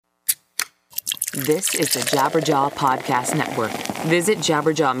This is the Jabberjaw Podcast Network. Visit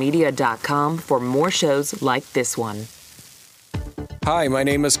jabberjawmedia.com for more shows like this one. Hi, my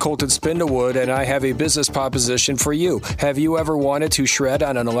name is Colton Spindlewood, and I have a business proposition for you. Have you ever wanted to shred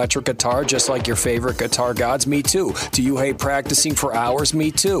on an electric guitar just like your favorite guitar gods? Me too. Do you hate practicing for hours?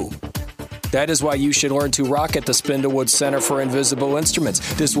 Me too. That is why you should learn to rock at the Spindlewood Center for Invisible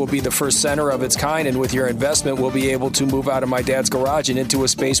Instruments. This will be the first center of its kind, and with your investment, we'll be able to move out of my dad's garage and into a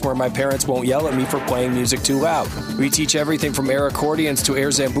space where my parents won't yell at me for playing music too loud. We teach everything from air accordions to air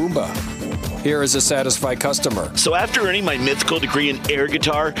zambumba. Here is a satisfied customer. So after earning my mythical degree in air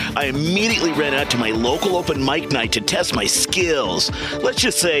guitar, I immediately ran out to my local open mic night to test my skills. Let's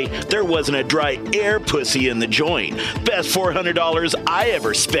just say there wasn't a dry air pussy in the joint. Best $400 I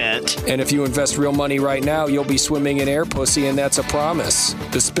ever spent. And if you invest real money right now, you'll be swimming in air pussy, and that's a promise.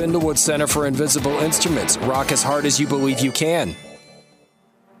 The Spindlewood Center for Invisible Instruments. Rock as hard as you believe you can.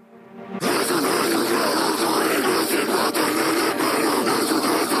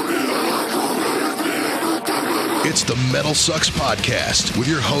 It's the Metal Sucks Podcast with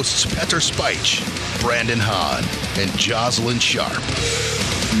your hosts Petter Speich, Brandon Hahn, and Jocelyn Sharp.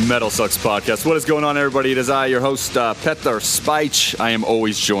 Metal Sucks Podcast. What is going on, everybody? It is I, your host, Petter Speich. I am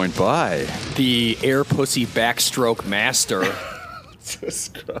always joined by the air pussy backstroke master,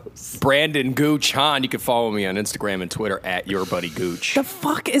 Just gross. Brandon Gooch Hahn. You can follow me on Instagram and Twitter at YourBuddyGooch. The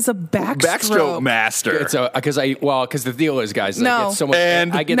fuck is a Backstroke master. It's because the deal is, guys, No. I get so much,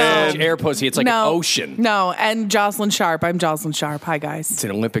 And- I get so much air pussy. It's like an ocean. No, and Jocelyn Sharp. I'm Jocelyn Sharp. Hi, guys. It's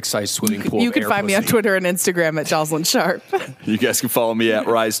an Olympic-sized swimming pool. You of can air find me on pussy. Twitter and Instagram at Jocelyn Sharp. You guys can follow me at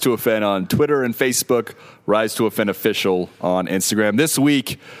Rise to Offend on Twitter and Facebook, Rise to Offend Official on Instagram. This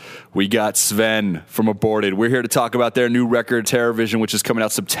week, we got Sven from Aborted. We're here to talk about their new record, Terror Vision, which is coming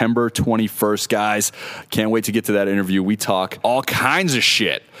out September 21st, guys. Can't wait to get to that interview. We talk all kinds of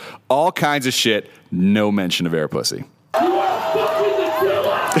shit. All kinds of shit. No mention of air pussy.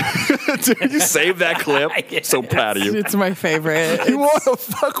 Dude, you saved that clip. Yes. So proud of you. It's my favorite. You want to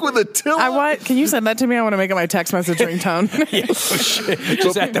fuck with a Tilla? Can you send that to me? I want to make it my text message ringtone.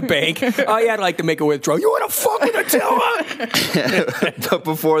 Just at the bank. Oh, yeah, I'd like to make a withdrawal. You want to fuck with Attila? But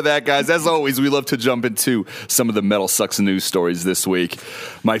before that, guys, as always, we love to jump into some of the Metal Sucks news stories this week.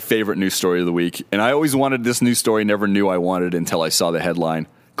 My favorite news story of the week. And I always wanted this news story, never knew I wanted it until I saw the headline.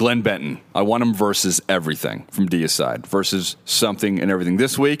 Glenn Benton. I want him versus everything from Deicide. Versus something and everything.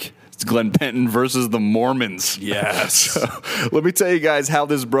 This week, it's Glenn Benton versus the Mormons. Yes. So, let me tell you guys how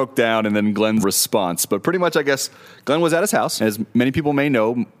this broke down and then Glenn's response. But pretty much, I guess, Glenn was at his house. As many people may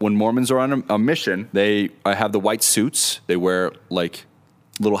know, when Mormons are on a mission, they have the white suits. They wear, like,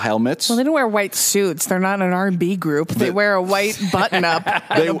 little helmets. Well, they don't wear white suits. They're not an R&B group. They wear a white button-up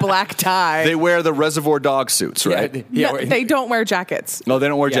and a black tie. They wear the Reservoir Dog suits, right? No, they don't wear jackets. No, they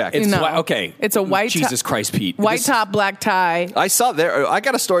don't wear jackets. No. Okay. It's a white Jesus Christ, Pete. White top, black tie. I saw there. I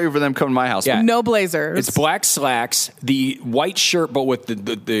got a story over them coming to my house. Yeah. No blazers. It's black slacks, the white shirt, but with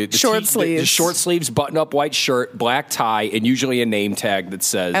the Short sleeves. The short sleeves, button-up white shirt, black tie, and usually a name tag that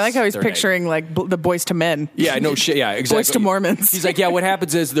says. I like how he's their name. picturing like the Boys to Men. Yeah, no shit. Yeah, exactly. Boys to Mormons. He's like, yeah. What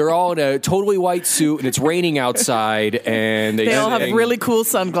happens is they're all in a totally white suit, and it's raining outside, and They all have really cool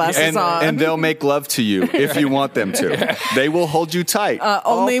sunglasses on. And they'll make love to you if you want them to. They will hold you tight. Only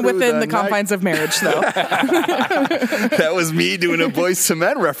all through within the night. confines of marriage, though. That was me doing a Boys to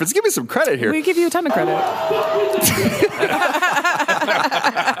Men reference. Give me some credit here. We give you a ton of credit.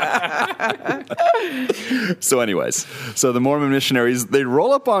 So anyways, the Mormon missionaries, they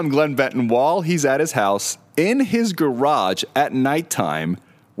roll up on Glenn Benton while he's at his house in his garage at nighttime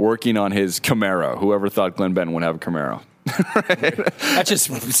working on his Camaro. Whoever thought Glenn Benton would have a Camaro? That just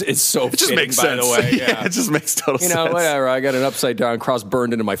is so. It just fitting, makes by sense. the way. Yeah, it just makes total sense. You know, whatever. I got an upside down cross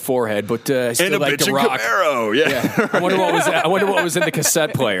burned into my forehead, but I still And a like to bitchin' rock. Camaro, yeah. I wonder what was in the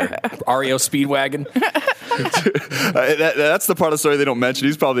cassette player. REO Speedwagon. That's the part of the story they don't mention.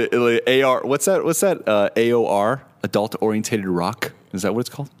 He's probably AR. What's that? AOR, Adult Orientated Rock. Is that what it's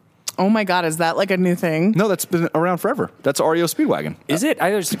called? Oh my God, is that like a new thing? No, that's been around forever. That's REO Speedwagon. Is it?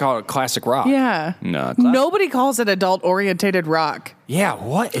 I just call it classic rock. Yeah. No, Nobody calls it adult-orientated rock. Yeah,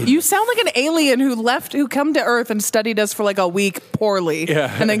 what? You sound like an alien who come to Earth and studied us for like a week poorly,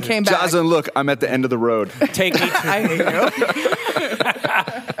 and then came back. Jocelyn, look, I'm at the end of the road. Take me. I hate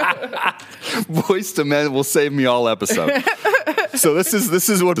you. Boys to Men will save me all episode. So this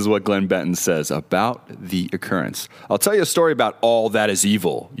is what Glenn Benton says about the occurrence. I'll tell you a story about all that is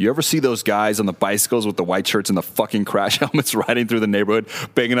evil. You ever see those guys on the bicycles with the white shirts and the fucking crash helmets riding through the neighborhood,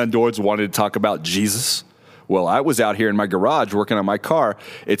 banging on doors, wanting to talk about Jesus? Well, I was out here in my garage working on my car.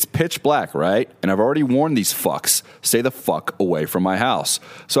 It's pitch black, right? And I've already warned these fucks, stay the fuck away from my house.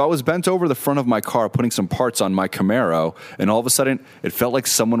 So I was bent over the front of my car putting some parts on my Camaro, and all of a sudden, it felt like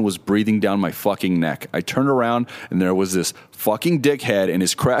someone was breathing down my fucking neck. I turned around, and there was this fucking dickhead in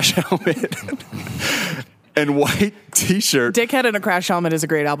his crash helmet and white T-shirt. Dickhead in a Crash Helmet is a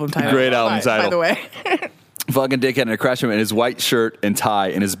great album title. Great album title. By the way. Fucking dickhead in a crash helmet and his white shirt and tie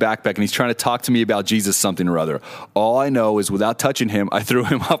and his backpack, and he's trying to talk to me about Jesus something or other. All I know is without touching him, I threw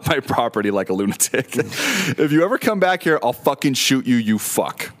him off my property like a lunatic. If you ever come back here, I'll fucking shoot you, you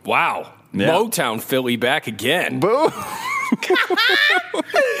fuck. Wow. Yeah. Motown Philly back again. Boo.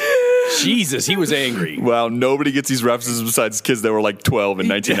 Jesus, he was angry. Wow, nobody gets these references besides kids that were like 12 in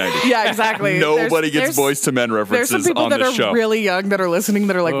 1990. Yeah, exactly. Nobody gets Boys to Men references on the show. There's some people that are really young that are listening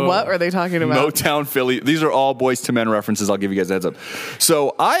that are like, what are they talking about? Motown Philly. These are all Boys to Men references. I'll give you guys a heads up.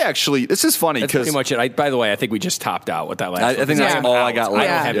 So I actually, this is funny because... That's pretty much it. By the way, I think we just topped out with that last I think that's all I got left.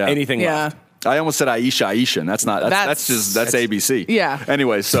 I don't have anything left. I almost said Aisha, and that's not, that's ABC. Yeah.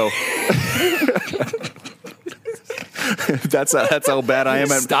 Anyway, so... That's how bad I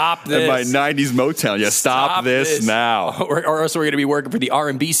am at my 90s Motown. Yeah, stop this now. Or else we're going to be working for the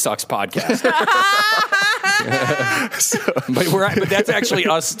R&B Sucks podcast. But that's actually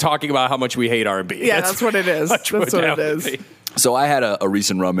us talking about how much we hate R&B. Yeah, that's what it is. That's what it is. So I had a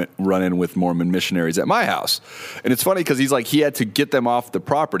recent run-in with Mormon missionaries at my house. And it's funny because he had to get them off the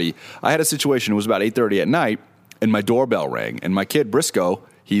property. I had a situation, it was about 8:30 at night, and my doorbell rang. And my kid, Briscoe,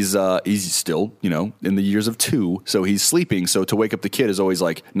 he's still, in the years of 2, so he's sleeping. So to wake up the kid is always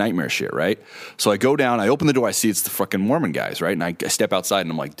like nightmare shit, right? So I go down, I open the door, I see it's the fucking Mormon guys, right? And I step outside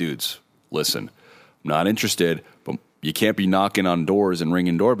and I'm like, dudes, listen, I'm not interested, but you can't be knocking on doors and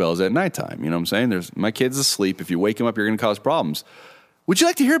ringing doorbells at nighttime. You know what I'm saying? My kid's asleep. If you wake him up, you're going to cause problems. Would you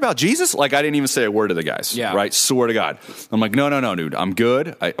like to hear about Jesus? Like, I didn't even say a word to the guys, right? Swear to God. I'm like, no, dude, I'm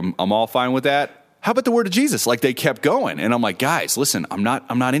good. I'm all fine with that. How about the word of Jesus? Like, they kept going. And I'm like, guys, listen, I'm not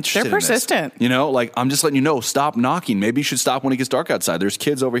interested in this. They're persistent. I'm just letting you know, stop knocking. Maybe you should stop when it gets dark outside. There's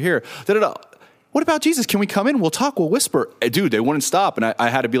kids over here. What about Jesus? Can we come in? We'll talk. We'll whisper. Dude, they wouldn't stop. And I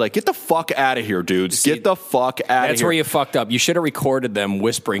had to be like, get the fuck out of here, dudes. Get the fuck out of here. That's where you fucked up. You should have recorded them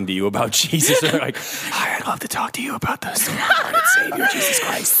whispering to you about Jesus. They're like, hi, I'd love to talk to you about this. Lord and Savior, Jesus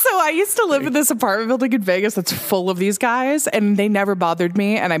Christ. So I used to live in this apartment building in Vegas that's full of these guys, and they never bothered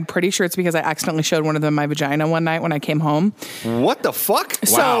me. And I'm pretty sure it's because I accidentally showed one of them my vagina one night when I came home. What the fuck?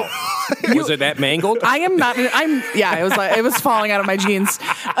 Wow. Was it that mangled? I am not. It was falling out of my jeans.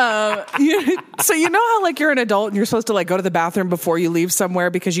 So you know how like you're an adult and you're supposed to like go to the bathroom before you leave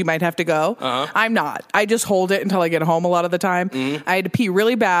somewhere because you might have to go? Uh-huh. I'm not. I just hold it until I get home a lot of the time. Mm-hmm. I had to pee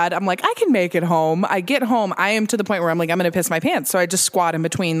really bad. I'm like, I can make it home. I get home. I am to the point where I'm like, I'm going to piss my pants. So I just squat in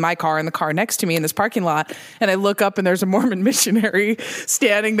between my car and the car next to me in this parking lot. And I look up and there's a Mormon missionary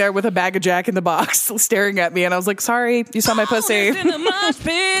standing there with a bag of Jack in the Box staring at me. And I was like, sorry, you saw my pussy.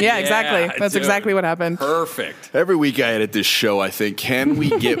 Yeah, exactly. That's exactly what happened. Perfect. Every week I edit this show, I think, can we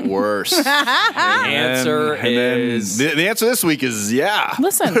get worse? The answer is... The answer this week is yeah.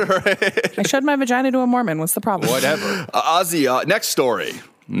 Listen, right? I showed my vagina to a Mormon. What's the problem? Whatever. Ozzy,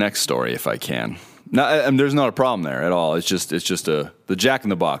 next story if I can. No, there's not a problem there at all. It's just the Jack in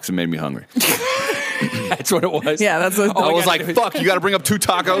the Box. It made me hungry. That's what it was. Yeah, that's what I was like, fuck, you got to bring up 2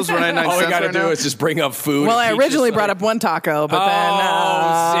 tacos for 99 cents. All we got to right do now? Is just bring up food. Well, I originally brought up 1 taco, but then...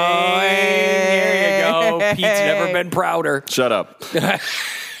 there you go. Pete's never been prouder. Shut up.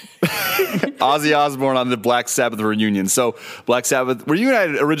 Ozzy Osbourne on the Black Sabbath reunion. So Black Sabbath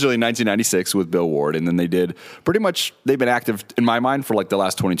reunited originally in 1996 with Bill Ward, and then they've been active in my mind for like the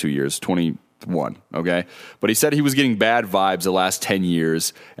last 22 years, 21, okay? But he said he was getting bad vibes the last 10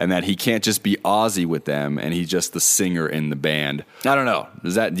 years and that he can't just be Ozzy with them and he's just the singer in the band. I don't know.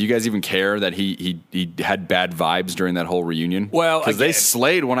 Do you guys even care that he had bad vibes during that whole reunion? Well, because they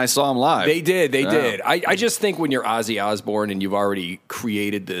slayed when I saw him live. They did. I just think when you're Ozzy Osbourne and you've already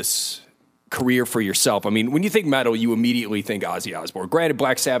created this career for yourself. I mean, when you think metal, you immediately think Ozzy Osbourne. Granted,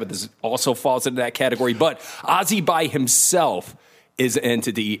 Black Sabbath also falls into that category, but Ozzy by himself is an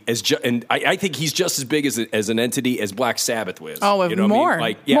entity and I think he's just as big as an entity as Black Sabbath was. Oh, you know more. I mean?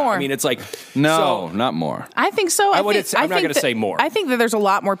 Like, yeah, more. I mean, it's like not more. I think so. I'm not going to say more. I think that there's a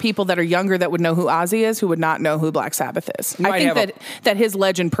lot more people that are younger that would know who Ozzy is who would not know who Black Sabbath is. I think that his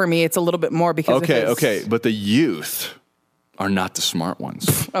legend permeates a little bit more because of his... Okay, but the youth are not the smart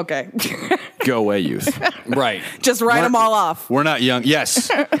ones. Okay. Go away, youth. Right. Just write them all off. We're not young. Yes.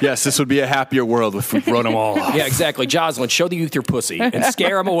 Yes, this would be a happier world if we wrote them all off. Yeah, exactly. Jocelyn, show the youth your pussy and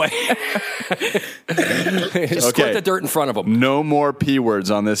scare them away. Squirt the dirt in front of them. No more P words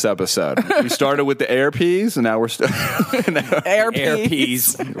on this episode. We started with the air Ps, and now we're still Air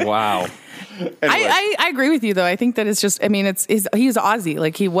Ps. Wow. I agree with you though. I think that it's just. I mean, he's Aussie.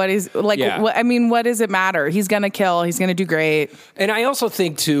 Like what does it matter? He's gonna kill. He's gonna do great. And I also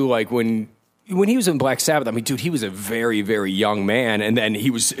think too, like when he was in Black Sabbath, I mean, dude, he was a very, very young man, and then he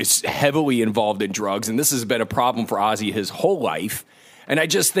was heavily involved in drugs, and this has been a problem for Ozzy his whole life. And I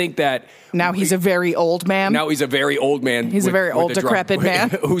just think that now he's a very old man. Now he's a very old man. He's a very old, decrepit man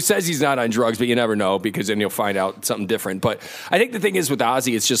who says he's not on drugs, but you never know because then you'll find out something different. But I think the thing is with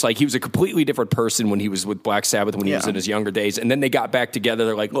Ozzy, it's just like he was a completely different person when he was with Black Sabbath when he was in his younger days, and then they got back together.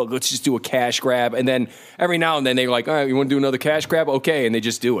 They're like, look, let's just do a cash grab, and then every now and then they're like, all right, you want to do another cash grab? Okay, and they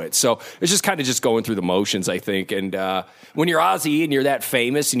just do it. So it's just kind of just going through the motions, I think. And when you're Ozzy and you're that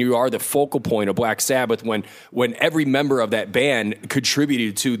famous and you are the focal point of Black Sabbath, when every member of that band contributed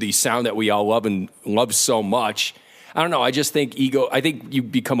to the sound that we all love and love so much, I don't know. I just think I think you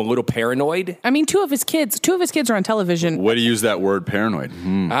become a little paranoid. I mean, two of his kids are on television. Way to use that word, paranoid.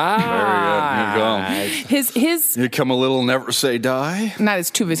 Very good. Here you go. His you come a little never say die. Not his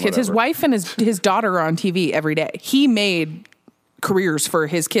two of his kids. His wife and his daughter are on TV every day. He made careers for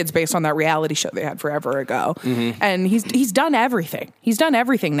his kids based on that reality show they had forever ago. Mm-hmm. And he's done everything. He's done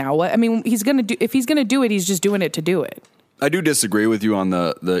everything now. I mean, if he's gonna do it, he's just doing it to do it. I do disagree with you on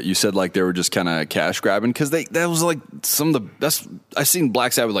the you said like they were just kind of cash grabbing because that was like some of the best. I've seen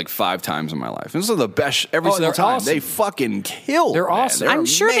Black Sabbath like 5 times in my life. This is the best every single time. Awesome. They fucking killed. They're awesome. I'm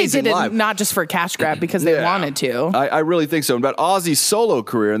sure they did it not just for cash grab because they wanted to. I really think so. About Ozzy's solo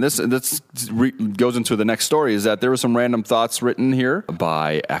career, and this goes into the next story, is that there were some random thoughts written here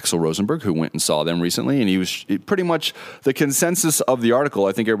by Axl Rosenberg, who went and saw them recently, and he was pretty much the consensus of the article.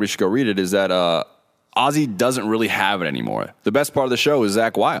 I think everybody should go read it. Is that Ozzy doesn't really have it anymore. The best part of the show is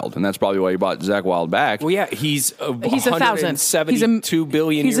Zakk Wylde, and that's probably why he bought Zakk Wylde back. Well, yeah, he's 1,000. $2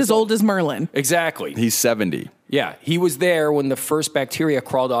 billion. He's as old as Merlin. Exactly. He's 70. Yeah, he was there when the first bacteria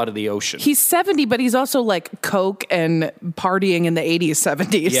crawled out of the ocean. He's 70, but he's also like coke and partying in the 80s,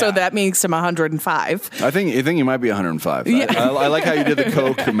 70s. Yeah. So that makes him 105. I think he might be 105. Yeah. I like how you did the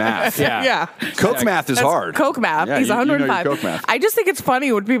coke math. Yeah. Coke math is hard. Coke math. Yeah, he's 105. You know your coke math. I just think it's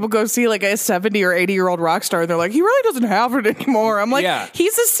funny when people go see like a 70 or 80-year-old rock star and they're like, he really doesn't have it anymore. I'm like,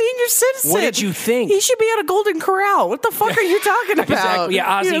 he's a senior citizen. What did you think? He should be at a Golden Corral. What the fuck are you talking about? Exactly.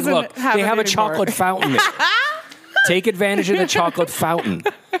 Yeah, Ozzy, look, they have a chocolate fountain there. Take advantage of the chocolate fountain.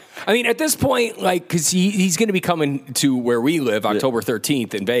 I mean, at this point, like, because he's going to be coming to where we live October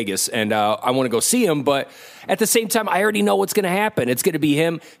 13th in Vegas, and I want to go see him, but at the same time, I already know what's going to happen. It's going to be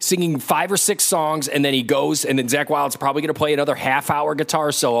him singing 5 or 6 songs, and then he goes, and then Zakk Wylde's probably going to play another half-hour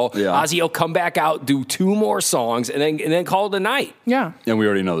guitar solo. Yeah. Ozzy will come back out, do 2 more songs, and then call it a night. Yeah. And we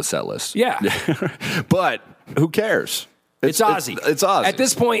already know the set list. Yeah. But who cares? It's Ozzy. It's Ozzy. At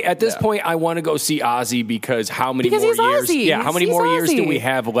this point, I want to go see Ozzy because how many more years? Ozzy. Yeah, how many more years do we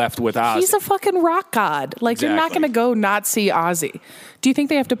have left with Ozzy? He's a fucking rock god. Like, you're not going to go not see Ozzy. Do you think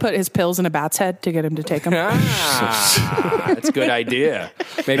they have to put his pills in a bat's head to get him to take them? That's a good idea.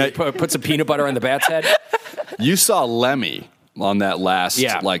 Maybe put some peanut butter on the bat's head. You saw Lemmy on that last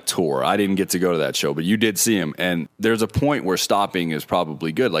tour. I didn't get to go to that show, but you did see him, and there's a point where stopping is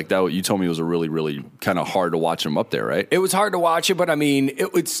probably good. Like that, you told me it was a really, really kind of hard to watch him up there, right? It was hard to watch it, but I mean,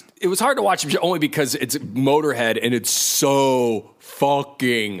 it was hard to watch him only because it's Motorhead and it's so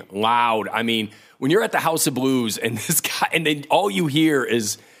fucking loud. I mean, when you're at the House of Blues and this guy, and then all you hear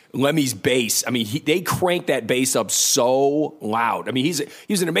is Lemmy's bass. I mean, they cranked that bass up so loud. I mean, he's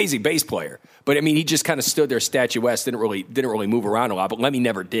an amazing bass player, but I mean, he just kind of stood there statuesque, didn't really move around a lot. But Lemmy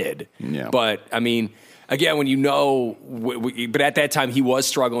never did. Yeah. But I mean, again, when you know, but at that time he was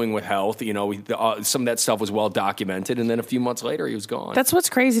struggling with health. You know, some of that stuff was well documented, and then a few months later he was gone. That's what's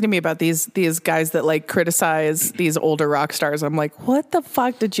crazy to me about these guys that like criticize these older rock stars. I'm like, what the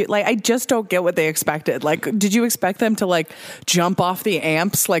fuck did you like? I just don't get what they expected. Like, did you expect them to like jump off the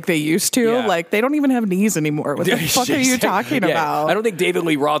amps like they used to? Yeah. Like, they don't even have knees anymore. What the fuck are you talking about? I don't think David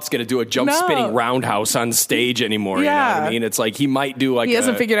Lee Roth's going to do a spinning roundhouse on stage anymore. Yeah. You know what I mean? It's like he might do like he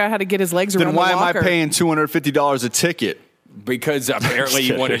hasn't figured out how to get his legs around. Then why the am I walker. paying $250 a ticket? Because apparently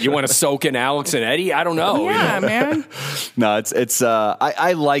you want to soak in Alex and Eddie. I don't know. Yeah, you know? Man. No, it's.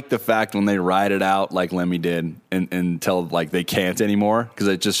 I like the fact when they ride it out like Lemmy did until like they can't anymore, because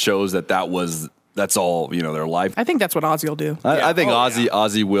it just shows that's all their life. I think that's what Ozzy will do. I think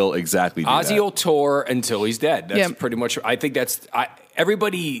Ozzy will exactly do Ozzy that. will tour until he's dead. That's pretty much. I think that's.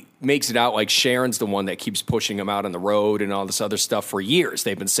 everybody makes it out like Sharon's the one that keeps pushing him out on the road and all this other stuff for years.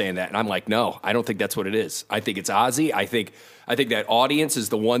 They've been saying that. And I'm like, no, I don't think that's what it is. I think it's Ozzy. I think that audience is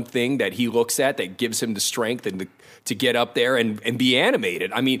the one thing that he looks at that gives him the strength and to get up there and be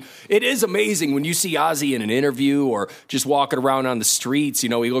animated. I mean, it is amazing when you see Ozzy in an interview or just walking around on the streets. He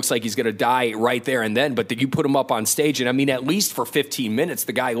looks like he's going to die right there and then. But you put him up on stage, and I mean, at least for 15 minutes,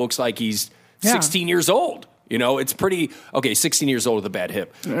 the guy looks like he's 16 years old. It's pretty, 16 years old with a bad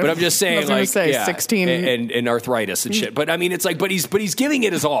hip. But I'm just saying, 16. And arthritis and shit. But I mean, it's like, but he's giving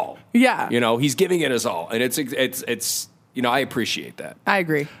it his all. Yeah. He's giving it his all. And it's I appreciate that. I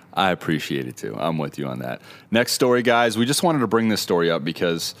agree. I appreciate it too. I'm with you on that. Next story, guys. We just wanted to bring this story up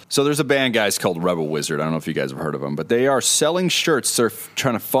because, there's a band, guys, called Rebel Wizard. I don't know if you guys have heard of them, but they are selling shirts. They're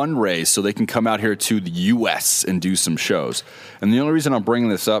trying to fundraise so they can come out here to the U.S. and do some shows. And the only reason I'm bringing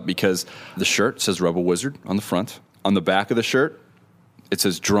this up because the shirt says Rebel Wizard on the front. On the back of the shirt, it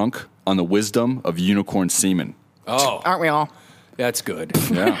says drunk on the wisdom of unicorn semen. Oh. Aren't we all? That's good.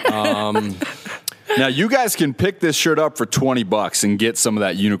 Yeah. Now, you guys can pick this shirt up for $20 and get some of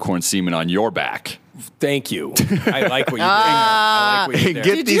that unicorn semen on your back. Thank you. I like what you did.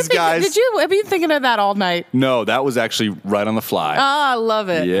 Get these guys. Have you been thinking of that all night? No, that was actually right on the fly. I love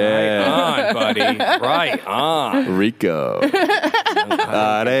it. Yeah. Right on, buddy. Right on. Rico.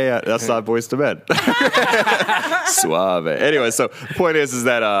 That's not Boys to Men. Suave. Anyway, so the point is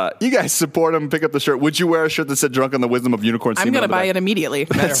that you guys support them, pick up the shirt. Would you wear a shirt that said drunk on the wisdom of unicorn semen? I'm going to buy it immediately.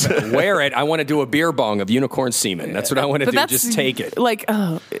 Wear it. I want to do a beer bong of unicorn semen. That's what I want to do. Just take it. Like,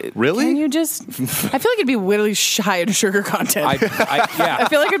 really? Can you just... I feel like it'd be really high in sugar content. I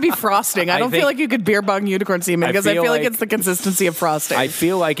feel like it'd be frosting. I don't feel like you could beer bong unicorn semen because I feel like it's the consistency of frosting. I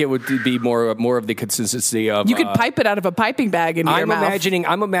feel like it would be more of the consistency of... You could pipe it out of a piping bag into your mouth.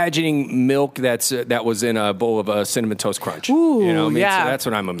 I'm imagining milk that was in a bowl of Cinnamon Toast Crunch. Ooh, So yeah. that's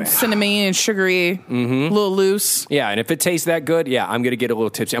what I'm imagining. Cinnamon and sugary, a little loose. Yeah, and if it tastes that good, I'm going to get a little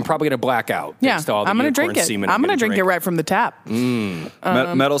tipsy. I'm probably going to black out. Yeah, I'm going to drink it. I'm going to drink it right from the tap.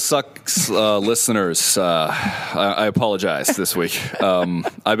 Metal Sucks listeners, I apologize this week.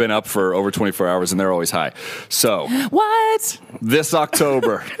 I've been up for over 24 hours, and they're always high. So what? This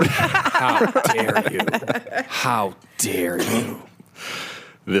October. How dare you? How dare you?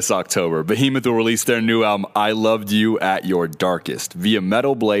 This October, Behemoth will release their new album, I Loved You at Your Darkest, via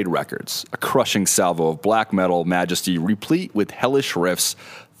Metal Blade Records, a crushing salvo of black metal majesty replete with hellish riffs,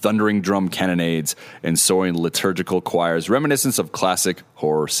 thundering drum cannonades, and soaring liturgical choirs, reminiscent of classic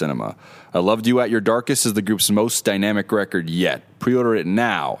horror cinema. I Loved You at Your Darkest is the group's most dynamic record yet. Pre-order it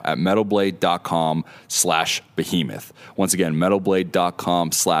now at metalblade.com/behemoth. Once again,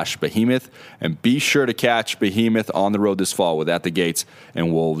 metalblade.com/behemoth. And be sure to catch Behemoth on the road this fall with At the Gates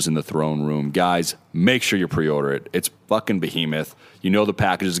and Wolves in the Throne Room. Guys, make sure you pre-order it. It's fucking Behemoth. You know the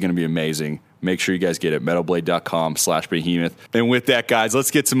package is going to be amazing. Make sure you guys get it, metalblade.com/behemoth. And with that, guys,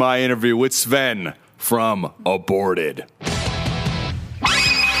 let's get to my interview with Sven from Aborted.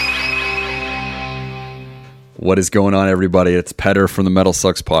 What is going on, everybody? It's Petter from the Metal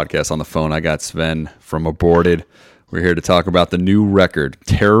Sucks podcast on the phone. I got Sven from Aborted. We're here to talk about the new record,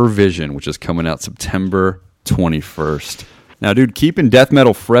 Terror Vision, which is coming out September 21st. Now, dude, keeping death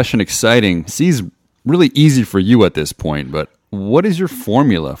metal fresh and exciting seems really easy for you at this point, but what is your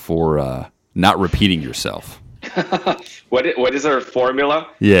formula for not repeating yourself? What is our formula?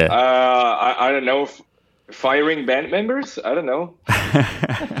 Yeah. I don't know. Firing band members? I don't know.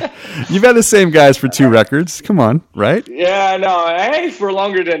 You've had the same guys for 2 records. Come on, right? Yeah, no. Hey, for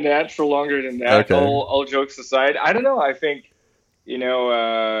longer than that. Okay. All jokes aside, I don't know. I think, we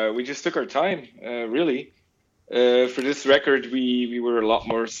just took our time, really. For this record, we were a lot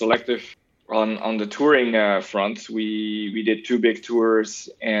more selective on the touring front. We did 2 big tours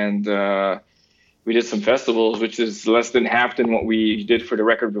and we did some festivals, which is less than half than what we did for the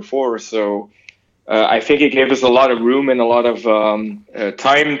record before. So I think it gave us a lot of room and a lot of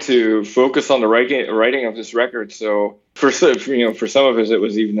time to focus on the writing of this record. So for some of us, it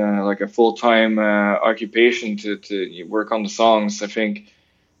was even like a full-time occupation to work on the songs. I think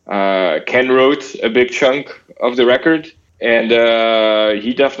Ken wrote a big chunk of the record, and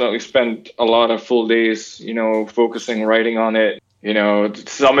he definitely spent a lot of full days, focusing, writing on it.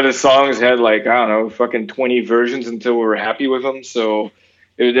 Some of the songs had fucking 20 versions until we were happy with them. So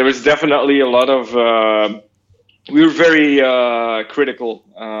there was definitely a lot of, we were very critical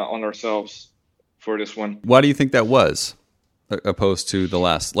on ourselves for this one. Why do you think that was, opposed to the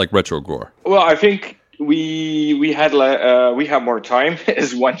last, like Retro Gore? Well, I think we had more time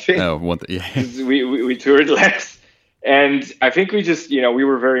is one thing. Oh, yeah. we toured less, And I think we just, we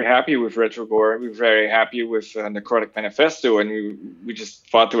were very happy with Retrogore. We were very happy with Necrotic Manifesto. And we just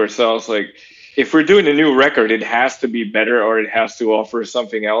thought to ourselves, like, if we're doing a new record, it has to be better, or it has to offer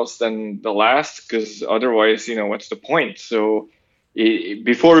something else than the last, because otherwise, what's the point? So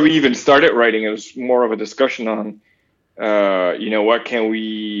before we even started writing, it was more of a discussion on, what can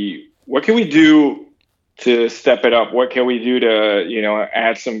we do to step it up? What can we do to,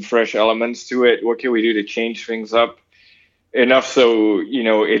 add some fresh elements to it? What can we do to change things up enough so,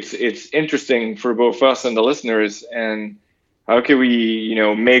 it's interesting for both us and the listeners? And how can we,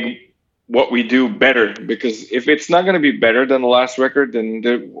 make what we do better? Because if it's not going to be better than the last record, then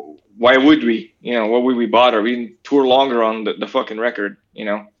why would we? What would we bother? We can tour longer on the fucking record,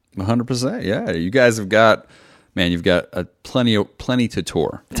 100%. Yeah, you guys have got... Man, you've got plenty to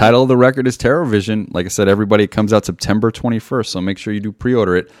tour. The title of the record is Terror Vision. Like I said, everybody, it comes out September 21st, so make sure you do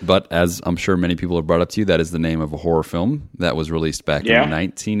pre-order it. But as I'm sure many people have brought up to you, that is the name of a horror film that was released back in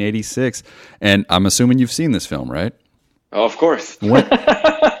 1986. And I'm assuming you've seen this film, right? Oh, of course.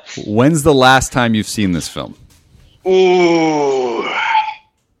 When's the last time you've seen this film? Ooh,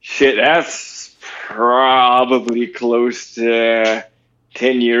 shit, that's probably close to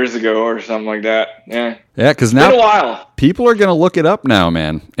 10 years ago or something like that. Yeah, because now it's been a while. People are going to look it up now,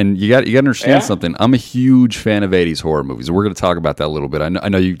 man. And you got to understand something. I'm a huge fan of 80s horror movies. We're going to talk about that a little bit. I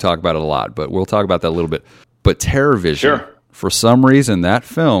know you talk about it a lot, but we'll talk about that a little bit. But Terror Vision, for some reason, that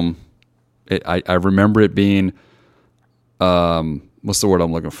film, I remember it being, what's the word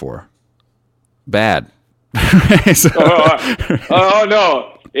I'm looking for? Bad. Oh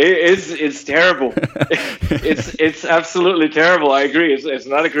no. It's terrible. It's absolutely terrible. I agree. It's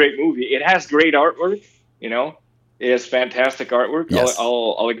not a great movie. It has great artwork. It has fantastic artwork. Yes.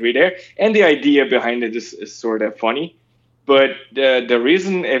 I'll agree there. And the idea behind it is sort of funny. But the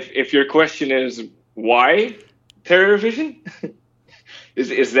reason, if your question is why Terror Vision,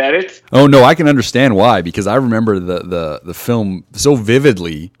 is that it? Oh no, I can understand why, because I remember the film so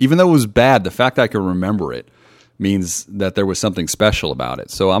vividly. Even though it was bad, the fact that I can remember it means that there was something special about it.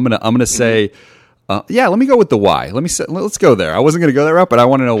 So I'm gonna say, let me go with the why. Let's go there. I wasn't gonna go that route, but I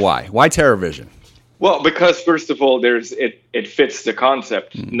want to know why. Why Terror Vision? Well, because first of all, it fits the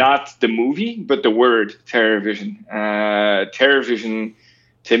concept, not the movie, but the word Terror Vision. Terror Vision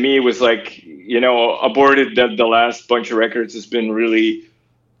to me was like, Aborted. The last bunch of records has been really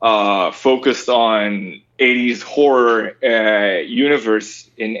focused on 80s horror universe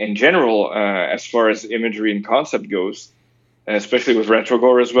in general, as far as imagery and concept goes, especially with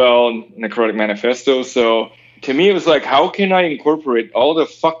Retrogore as well, and Necrotic Manifesto. So to me, it was like, how can I incorporate all the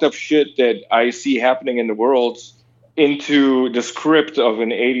fucked up shit that I see happening in the world into the script of an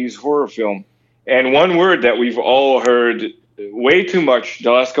 80s horror film? And one word that we've all heard way too much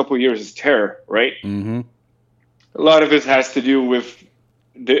the last couple of years is terror, right? Mm-hmm. A lot of it has to do with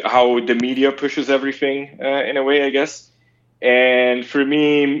how the media pushes everything in a way, I guess. And for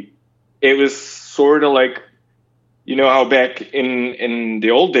me, it was sort of like, how back in the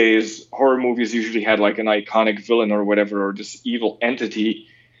old days, horror movies usually had like an iconic villain or whatever, or this evil entity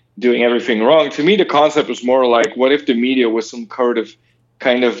doing everything wrong. To me, the concept was more like, what if the media was some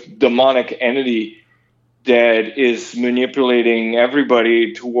kind of demonic entity that is manipulating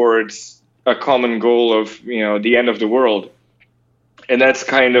everybody towards a common goal of, the end of the world. And that's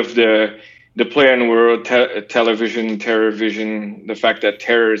kind of the play on world, television, Terror Vision, the fact that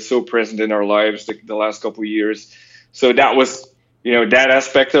terror is so present in our lives the last couple of years. So that was, that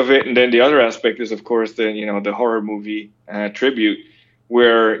aspect of it. And then the other aspect is, of course, the horror movie tribute,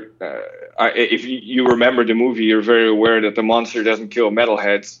 where if you remember the movie, you're very aware that the monster doesn't kill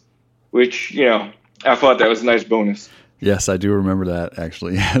metalheads, which, I thought that was a nice bonus. Yes, I do remember that,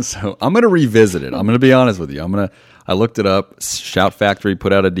 actually. So I'm going to revisit it. I'm going to be honest with you. I looked it up. Shout Factory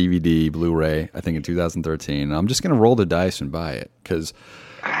put out a DVD, Blu-ray, I think in 2013. And I'm just going to roll the dice and buy it, because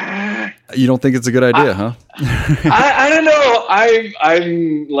you don't think it's a good idea, huh? I don't know.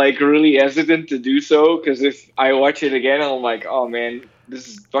 I'm like really hesitant to do so, because if I watch it again, I'm like, oh man, this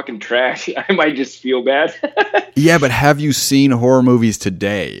is fucking trash. I might just feel bad. Yeah, but have you seen horror movies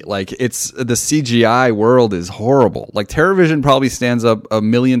today? Like, the CGI world is horrible. Like, Terror Vision probably stands up a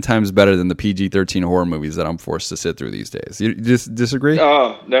million times better than the PG-13 horror movies that I'm forced to sit through these days. You just disagree?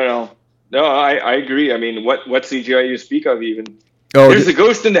 Oh, no, I agree. I mean, what CGI you speak of even? Oh, there's a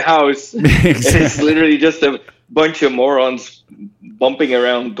ghost in the house. Exactly. It's literally just a bunch of morons bumping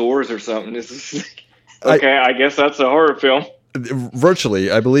around doors or something. I guess that's a horror film. Virtually,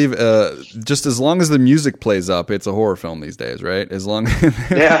 I believe, just as long as the music plays up, it's a horror film these days, right? As long,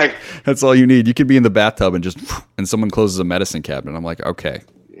 that's all you need. You could be in the bathtub and someone closes a medicine cabinet. I'm like, okay.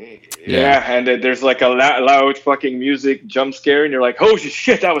 Yeah, and there's like a loud fucking music jump scare, and you're like, "Holy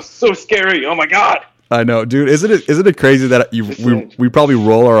shit, that was so scary! Oh my god!" I know, dude. Isn't it crazy that we probably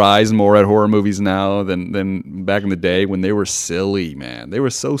roll our eyes more at horror movies now than back in the day when they were silly, man. They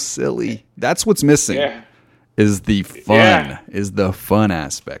were so silly. That's what's missing. Yeah. Is the fun? Is the fun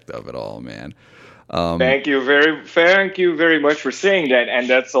aspect of it all, man? Thank you very much for saying that, and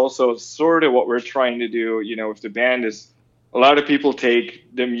that's also sort of what we're trying to do. You know, with the band is. A lot of people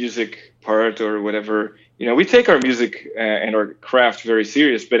take the music part or whatever. You know, we take our music and our craft very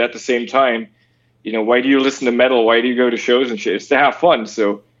serious, but at the same time, you know, why do you listen to metal? Why do you go to shows and shit? It's to have fun.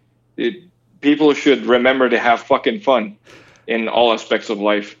 So people should remember to have fucking fun in all aspects of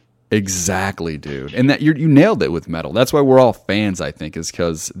life. Exactly, dude. And that you nailed it with metal. That's why we're all fans, I think, is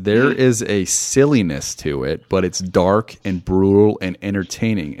because there is a silliness to it, but it's dark and brutal and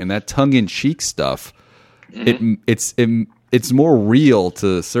entertaining. And that tongue-in-cheek stuff, it's more real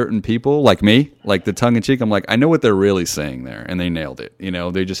to certain people like me, like the tongue in cheek. I'm like, I know what they're really saying there, and they nailed it. You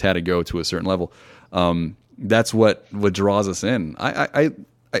know, they just had to go to a certain level. That's what draws us in.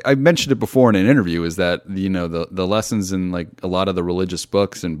 I mentioned it before in an interview is that, you know, the lessons in like a lot of the religious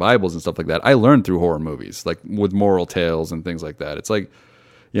books and Bibles and stuff like that, I learned through horror movies, like with moral tales and things like that. It's like,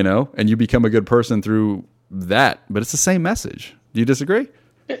 you know, and you become a good person through that, but it's the same message. Do you disagree?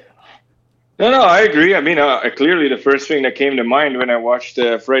 No, I agree. I mean, clearly the first thing that came to mind when I watched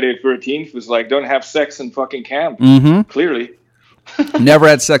Friday the 13th was like, don't have sex in fucking camp. Mm-hmm. Clearly. Never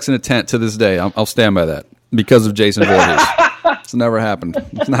had sex in a tent to this day. I'll stand by that because of Jason Voorhees. It's never happened.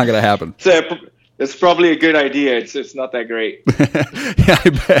 It's not going to happen. So it's probably a good idea. It's not that great. Yeah, I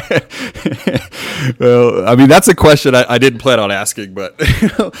bet. Well, I mean, that's a question I didn't plan on asking, but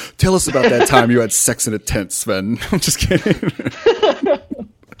tell us about that time you had sex in a tent, Sven. I'm just kidding.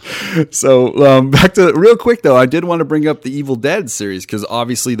 So back to real quick though, I did want to bring up the Evil Dead series because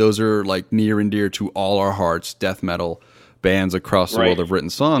obviously those are like near and dear to all our hearts. Death metal bands across the world have written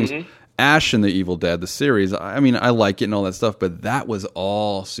songs. Mm-hmm. Ash and the Evil Dead, the series. I mean, I like it and all that stuff, but that was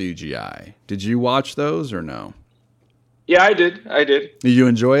all CGI. Did you watch those or no? Yeah, I did. Did you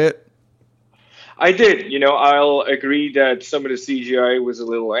enjoy it? I did. You know, I'll agree that some of the CGI was a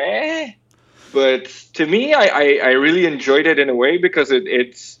little but to me, I really enjoyed it in a way because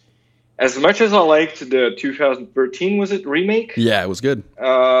it's as much as I liked the 2013, was it remake? Yeah, it was good.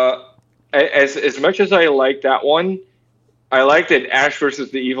 As much as I liked that one, I liked that Ash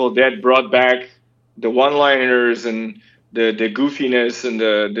versus the Evil Dead brought back the one-liners and the goofiness and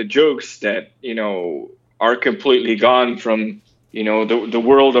the jokes that, you know, are completely gone from, you know, the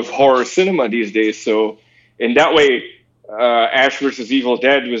world of horror cinema these days. So in that way, Ash versus Evil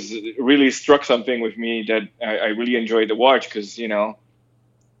Dead was really struck something with me that I really enjoyed to watch because, you know,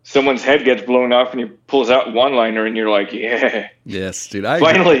 someone's head gets blown off and he pulls out one-liner and you're like, yeah. Yes, dude.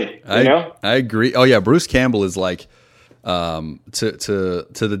 Finally, you know? I agree. Oh, yeah, Bruce Campbell is like, to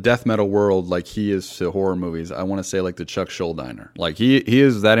the death metal world like he is to horror movies. I want to say like the Chuck Schuldiner. Like he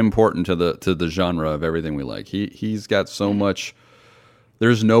is that important to the genre of everything we like. He's got so much.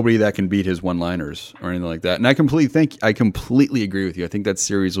 There's nobody that can beat his one-liners or anything like that. And I completely agree with you. I think that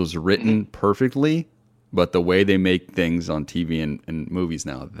series was written perfectly, but the way they make things on TV and movies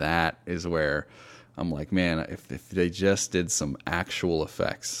now, that is where I'm like, man, if they just did some actual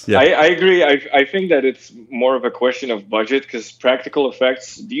effects. Yeah. I agree. I think that it's more of a question of budget because practical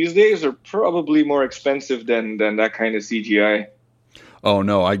effects these days are probably more expensive than that kind of CGI. Oh,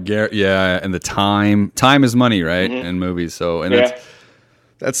 no, I get, yeah, and the time is money, right, in movies. So, and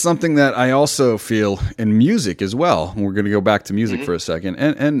that's something that I also feel in music as well. We're going to go back to music for a second,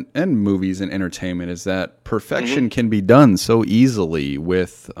 and movies and entertainment is that perfection can be done so easily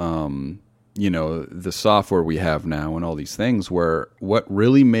with, you know, the software we have now and all these things. Where what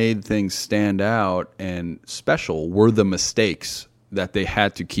really made things stand out and special were the mistakes that they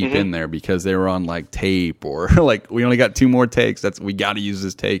had to keep in there because they were on like tape or like we only got 2 more takes. We got to use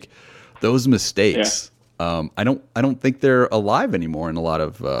this take. Those mistakes. Yeah. I don't think they're alive anymore in a lot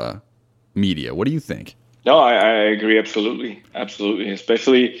of media. What do you think? No, I agree absolutely,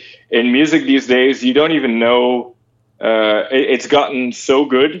 especially in music these days. You don't even know. It's gotten so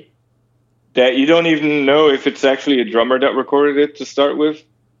good that you don't even know if it's actually a drummer that recorded it to start with,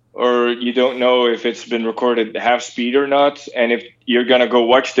 or you don't know if it's been recorded half speed or not. And if you're gonna go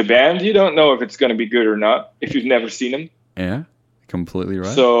watch the band, you don't know if it's gonna be good or not if you've never seen them. Yeah, completely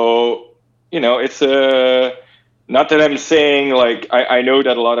right. So. You know, it's not that I'm saying like I know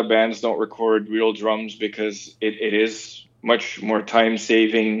that a lot of bands don't record real drums because it is much more time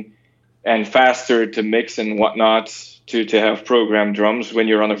saving and faster to mix and whatnot to have programmed drums when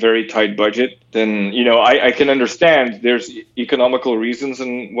you're on a very tight budget, then, I can understand there's economical reasons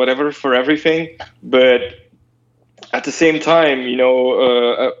and whatever for everything. But at the same time,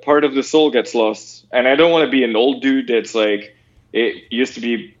 a part of the soul gets lost. And I don't want to be an old dude that's like, it used to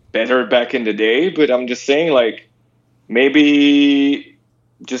be better back in the day, but I'm just saying, like, maybe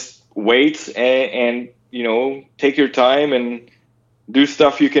just wait and take your time and do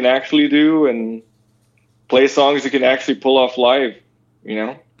stuff you can actually do and play songs you can actually pull off live,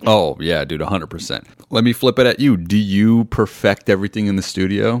 Oh, yeah, dude, 100%. Let me flip it at you. Do you perfect everything in the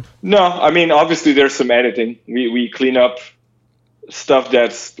studio? No, I mean, obviously there's some editing. We clean up stuff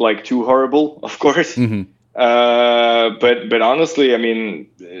that's like too horrible, of course. Mm-hmm. But honestly, I mean,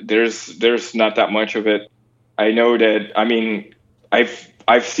 there's not that much of it. I know that, I mean,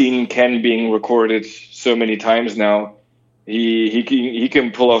 I've seen Ken being recorded so many times now. He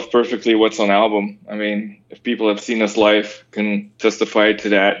can pull off perfectly what's on album. I mean, if people have seen us live, can testify to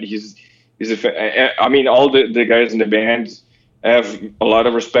that. I mean, all the guys in the band, I have a lot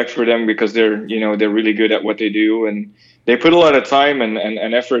of respect for them because they're really good at what they do, and they put a lot of time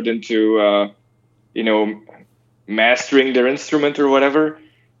and effort into mastering their instrument or whatever.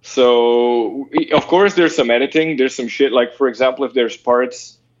 So of course there's some editing, there's some shit, like, for example, if there's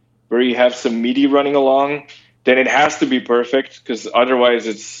parts where you have some MIDI running along, then it has to be perfect, because otherwise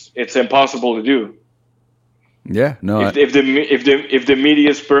it's impossible to do. Yeah, no. If the MIDI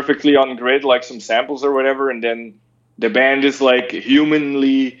is perfectly on grid, like some samples or whatever, and then the band is like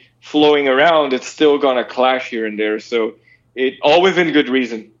humanly flowing around, it's still gonna clash here and there. So it all within good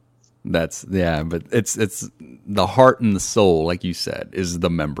reason. But it's the heart and the soul, like you said, is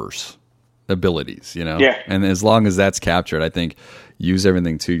the members' abilities, Yeah. And as long as that's captured, I think use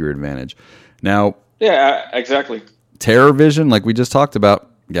everything to your advantage. Now, yeah, exactly. Terror Vision, like we just talked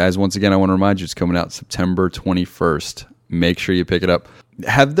about, guys, once again, I want to remind you, it's coming out September 21st. Make sure you pick it up.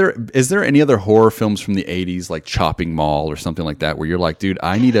 Is there any other horror films from the 80s, like Chopping Mall or something like that, where you're like, dude,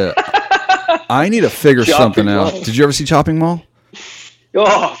 I need to figure something out. Did you ever see Chopping Mall?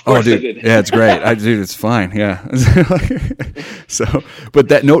 Oh, of course, dude. I did. Yeah, it's great. Dude, it's fine. Yeah. So, but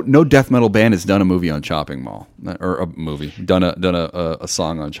that no death metal band has done a movie on Chopping Mall, or a movie done a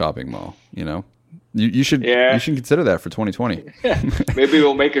song on Chopping Mall. You should consider that for 2020. Maybe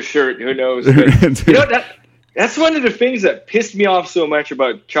we'll make a shirt. Who knows? But, that's one of the things that pissed me off so much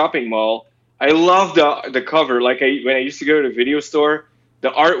about Chopping Mall. I love the cover. Like when I used to go to the video store, the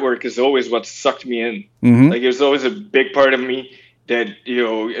artwork is always what sucked me in. Mm-hmm. Like, it was always a big part of me that,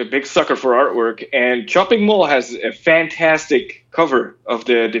 a big sucker for artwork. And Chopping Mall has a fantastic cover of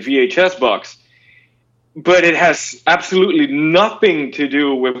the VHS box, but it has absolutely nothing to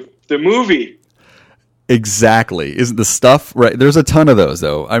do with the movie. Exactly. Isn't the stuff right? There's a ton of those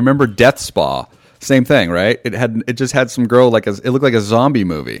though. I remember Death Spa, same thing, right? It just had some girl it looked like a zombie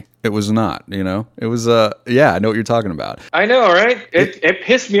movie. It was not, It was I know what you're talking about. I know, right? It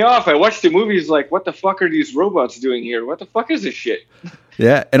pissed me off. I watched the movies like, what the fuck are these robots doing here? What the fuck is this shit?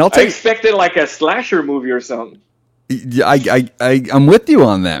 Yeah, and I expected like a slasher movie or something. Yeah, I'm with you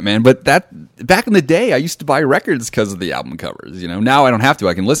on that, man. But that back in the day, I used to buy records because of the album covers. Now I don't have to.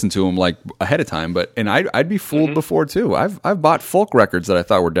 I can listen to them like ahead of time. But I'd be fooled before too. I've bought folk records that I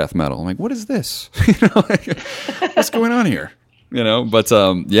thought were death metal. I'm like, what is this? What's going on here? But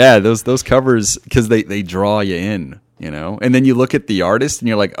those covers, because they draw you in. And then you look at the artist and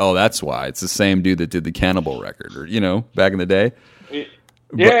you're like, oh, that's why it's the same dude that did the Cannibal record, or back in the day.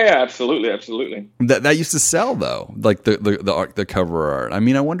 Yeah, absolutely. That used to sell though, like the cover art. I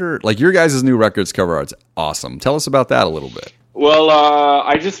mean, I wonder, like, your guys' new records cover art's awesome. Tell us about that a little bit. Well,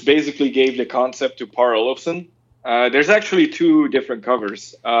 I just basically gave the concept to Par Olofsson. There's actually two different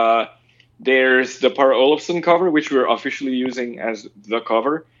covers. There's the Par Olofsson cover, which we're officially using as the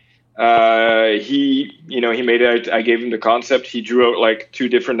cover. He made it. I gave him the concept. He drew out like two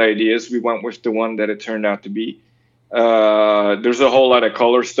different ideas. We went with the one that it turned out to be. There's a whole lot of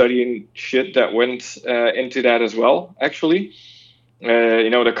color studying shit that went into that as well, actually.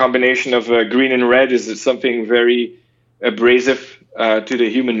 The combination of green and red is something very abrasive to the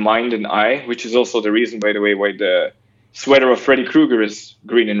human mind and eye, which is also the reason, by the way, why the sweater of Freddy Krueger is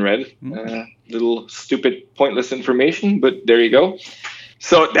green and red. Little stupid, pointless information, but there you go.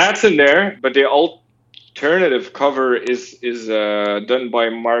 So that's in there, but the alternative cover is done by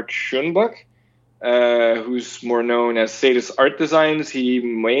Mark Schoenbach. Who's more known as Sadis Art Designs. He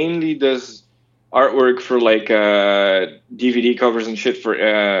mainly does artwork for like DVD covers and shit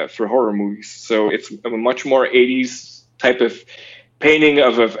for horror movies. So it's a much more 80s type of painting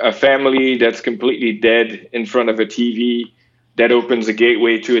of a family that's completely dead in front of a TV, that opens a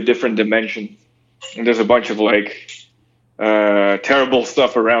gateway to a different dimension. And there's a bunch of like terrible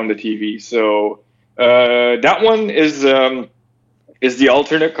stuff around the TV. So that one is the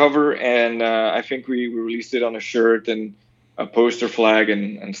alternate cover, and I think we released it on a shirt and a poster flag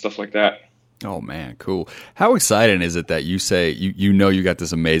and stuff like that. Oh man, cool. How exciting is it that you say you know you got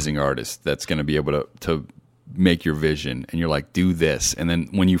this amazing artist that's going to be able to make your vision, and you're like, do this, and then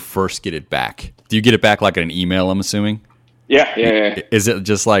when you first get it back, do you get it back like an email, I'm assuming? Yeah. Is it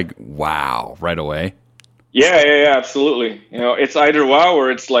just like, wow, right away? Yeah, absolutely. You know, it's either wow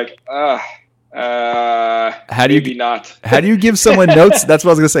or it's like, maybe not. How do you give someone notes? That's what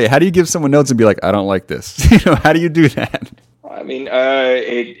I was going to say. How do you give someone notes and be like, I don't like this? How do you do that? I mean,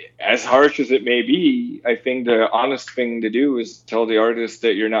 as harsh as it may be, I think the honest thing to do is tell the artist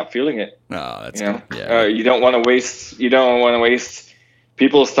that you're not feeling it. Oh, that's good. Yeah. You don't want to waste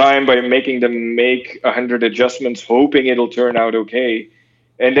people's time by making them make 100 adjustments, hoping it'll turn out okay,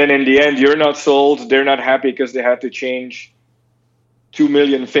 and then in the end, you're not sold. They're not happy because they had to change 2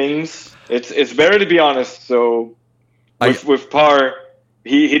 million things. It's better to be honest. So with Par,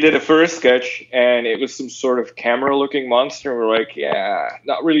 he did a first sketch, and it was some sort of camera-looking monster. We're like, yeah,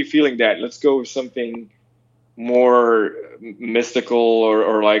 not really feeling that. Let's go with something more mystical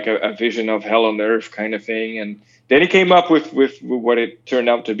or like a vision of hell on earth kind of thing. And then he came up with what it turned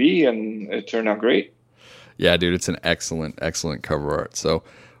out to be, and it turned out great. Yeah, dude, it's an excellent cover art. So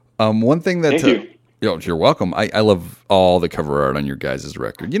one thing that... Thank you. You're welcome. I love all the cover art on your guys'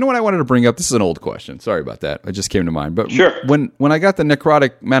 record. You know what I wanted to bring up? This is an old question. Sorry about that. It just came to mind. But sure. When I got the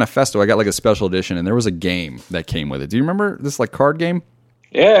Necrotic Manifesto, I got like a special edition, and there was a game that came with it. Do you remember this like card game?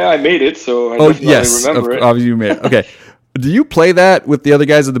 Yeah, I made it, so I definitely remember it. Obviously you made it. Okay. Do you play that with the other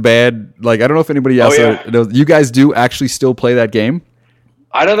guys of the band? Like, I don't know if anybody else knows. You guys do actually still play that game?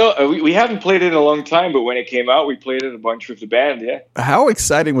 I don't know. We haven't played it in a long time, but when it came out, we played it a bunch with the band, yeah. How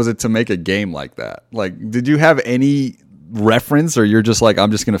exciting was it to make a game like that? Like, did you have any reference, or you're just like,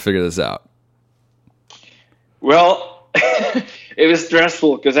 I'm just going to figure this out? Well, it was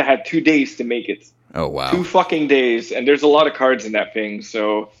stressful because I had 2 days to make it. Oh, wow. 2 fucking days, and there's a lot of cards in that thing.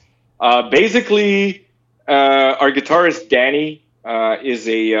 So basically, our guitarist, Danny,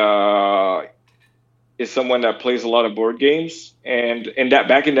 is someone that plays a lot of board games, and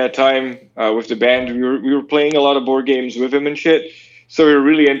back in that time with the band, we were playing a lot of board games with him and shit. So we were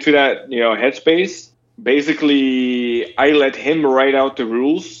really into that, headspace. Basically, I let him write out the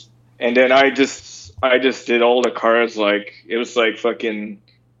rules, and then I just did all the cards. Like, it was like fucking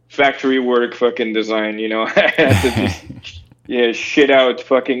factory work, fucking design. I had to just shit out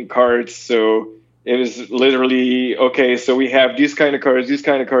fucking cards. So it was literally, okay, so we have these kind of cards, these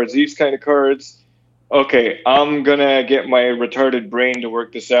kind of cards, these kind of cards. Okay, I'm gonna get my retarded brain to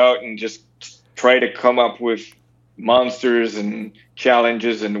work this out and just try to come up with monsters and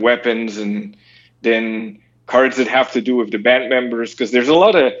challenges and weapons, and then cards that have to do with the band members, because there's a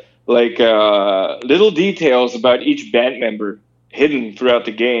lot of like little details about each band member hidden throughout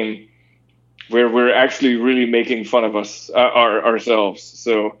the game where we're actually really making fun of ourselves.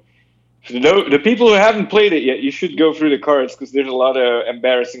 So the people who haven't played it yet, you should go through the cards, because there's a lot of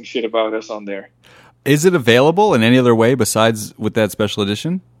embarrassing shit about us on there. Is it available in any other way besides with that special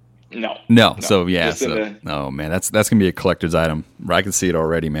edition? No. So yeah. Oh man, that's gonna be a collector's item. I can see it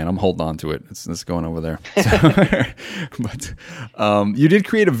already, man. I'm holding on to it. It's going over there. But you did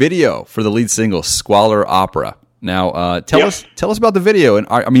create a video for the lead single, "Squalor Opera." Now, tell us about the video. And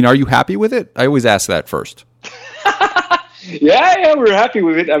are you happy with it? I always ask that first. Yeah, we're happy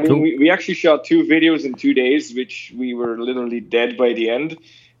with it. I mean, cool. we actually shot 2 videos in 2 days, which we were literally dead by the end.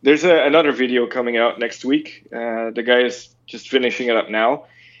 There's another video coming out next week. The guy is just finishing it up now.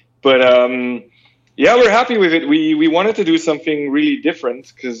 But we're happy with it. We wanted to do something really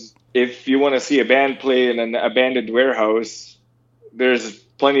different, because if you want to see a band play in an abandoned warehouse, there's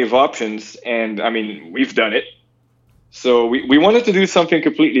plenty of options. And, I mean, we've done it. So we wanted to do something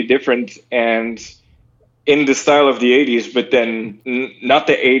completely different and in the style of the 80s, but then not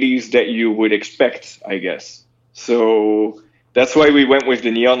the 80s that you would expect, I guess. So that's why we went with the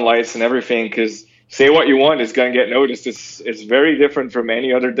neon lights and everything, because say what you want, it's going to get noticed. It's very different from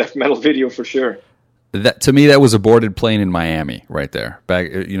any other death metal video for sure. That, to me, that was Aborted playing in Miami right there. Back,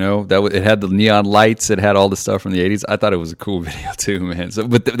 it had the neon lights, it had all the stuff from the 80s. I thought it was a cool video too, man. So,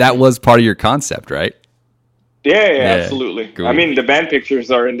 but that was part of your concept, right? Yeah, absolutely. Cool. I mean, the band pictures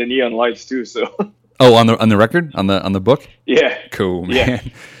are in the neon lights too, so. Oh, on the record? On the book? Yeah. Cool, man. Yeah.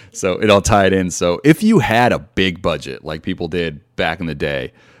 So it all tied in. So if you had a big budget like people did back in the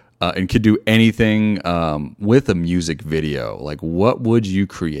day, and could do anything with a music video, like what would you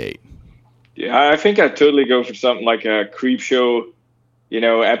create? Yeah, I think I'd totally go for something like a creep show,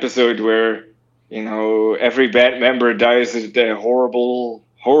 episode where, every band member dies in a horrible,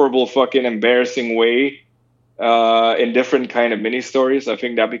 horrible, fucking embarrassing way, in different kind of mini stories. I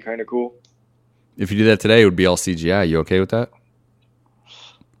think that'd be kind of cool. If you do that today, it would be all CGI. You okay with that?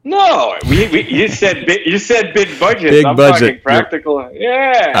 No, you said big budget. Big I'm budget. talking practical.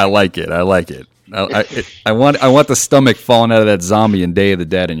 Yeah. I like it. I want the stomach falling out of that zombie in Day of the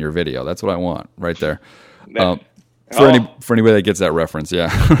Dead in your video. That's what I want right there. For anybody that gets that reference,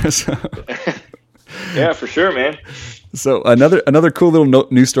 yeah. Yeah, for sure, man. So another cool little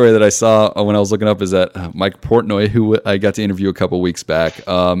news story that I saw when I was looking up is that Mike Portnoy, who I got to interview a couple weeks back,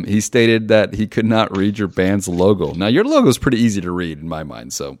 he stated that he could not read your band's logo. Now, your logo is pretty easy to read in my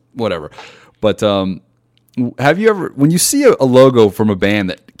mind, so whatever. But have you ever, when you see a logo from a band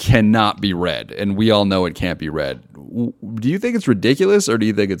that cannot be read, and we all know it can't be read, do you think it's ridiculous or do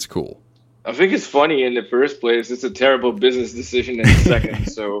you think it's cool? I think it's funny in the first place. It's a terrible business decision in the second.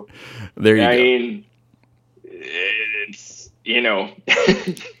 So there you go. I mean, it's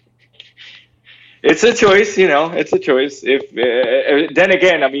it's a choice. It's a choice. If then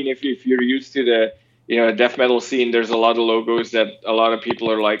again, I mean, if you're used to the death metal scene, there's a lot of logos that a lot of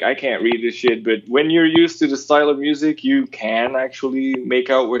people are like, I can't read this shit. But when you're used to the style of music, you can actually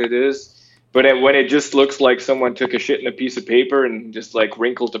make out what it is. But when it just looks like someone took a shit in a piece of paper and just like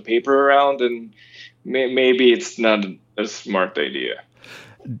wrinkled the paper around, and maybe it's not a smart idea.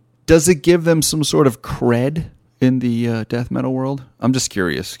 Does it give them some sort of cred in the death metal world? I'm just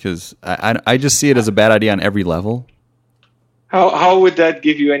curious because I just see it as a bad idea on every level. How would that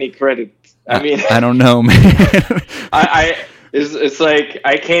give you any credit? I mean, I don't know, man. It's like,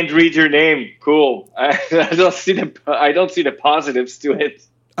 I can't read your name. Cool. I don't see the positives to it.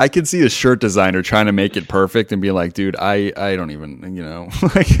 I can see a shirt designer trying to make it perfect and be like, dude, I don't even,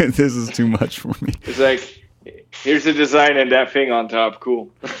 like, this is too much for me. It's like, here's the design and that thing on top. Cool.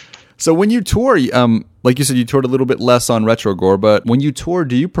 So when you tour, like you said, you toured a little bit less on Retrogore, but when you tour,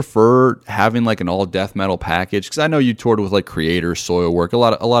 do you prefer having like an all death metal package? Because I know you toured with like Creator, Soilwork, a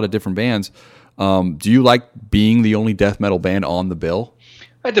lot of different bands. Do you like being the only death metal band on the bill?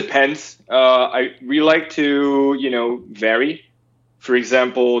 It depends. We like to, vary. For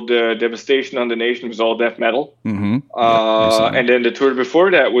example, the Devastation on the Nation was all death metal. Mm-hmm. And then the tour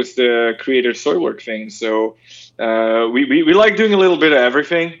before that was the Creator Soilwork thing. So we like doing a little bit of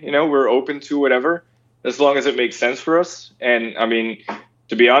everything. We're open to whatever, as long as it makes sense for us. And I mean,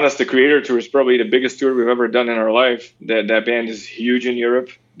 to be honest, the Creator tour is probably the biggest tour we've ever done in our life. That band is huge in Europe.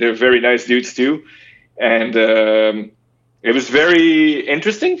 They're very nice dudes too. And it was very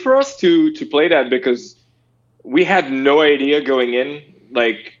interesting for us to play that because we had no idea going in,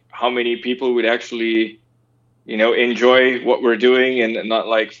 like, how many people would actually, enjoy what we're doing and not,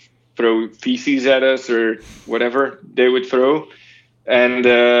 like, throw feces at us or whatever they would throw. And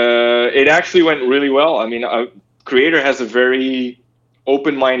it actually went really well. I mean, Creator has a very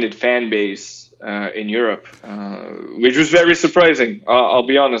open-minded fan base in Europe, which was very surprising. I'll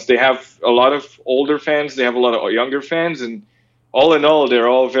be honest. They have a lot of older fans. They have a lot of younger fans, and all in all, they're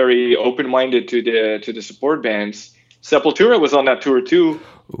all very open-minded to the support bands. Sepultura was on that tour too.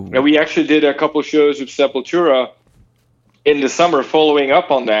 And we actually did a couple shows with Sepultura in the summer following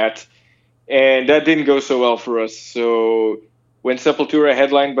up on that, and that didn't go so well for us. So when Sepultura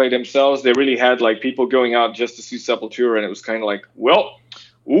headlined by themselves, they really had like people going out just to see Sepultura, and it was kind of like, well,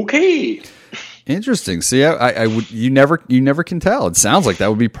 okay. Interesting. See, I would. You never can tell. It sounds like that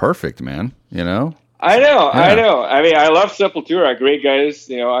would be perfect, man. I know. Yeah. I mean, I love Sepultura. Great guys.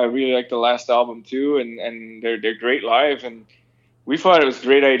 I really like the last album too, and they're great live. And we thought it was a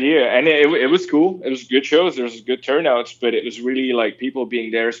great idea, and it was cool. It was good shows. There was good turnouts, but it was really like people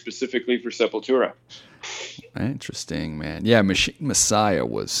being there specifically for Sepultura. Interesting, man. Yeah, Machine Messiah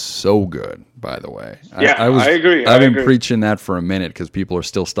was so good, by the way. Yeah, I agree. I've been preaching that for a minute because people are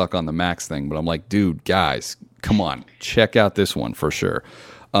still stuck on the Max thing, but I'm like, dude, guys, come on, check out this one for sure.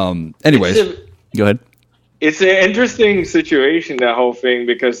 Anyways. Go ahead. It's an interesting situation, that whole thing,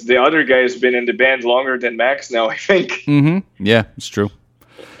 because the other guy's been in the band longer than Max now, I think. Mm-hmm. Yeah, it's true.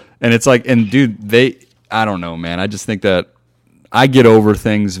 And it's like, and dude, I don't know, man. I just think that I get over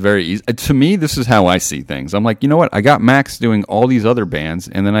things very easy. To me, this is how I see things. I'm like, you know what? I got Max doing all these other bands,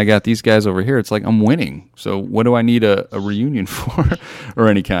 and then I got these guys over here. It's like, I'm winning. So what do I need a reunion for or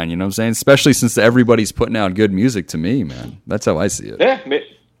any kind? You know what I'm saying? Especially since everybody's putting out good music to me, man. That's how I see it. Yeah,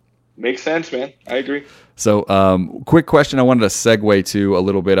 makes sense, man. I agree. So, quick question I wanted to segue to a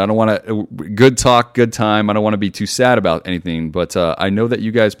little bit. I don't want to, good talk, good time. I don't want to be too sad about anything, but I know that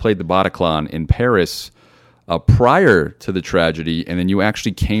you guys played the Bataclan in Paris prior to the tragedy, and then you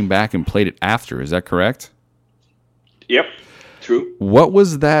actually came back and played it after. Is that correct? Yep, true. What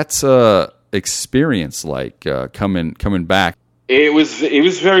was that experience like coming back? It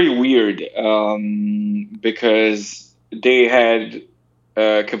was very weird because they had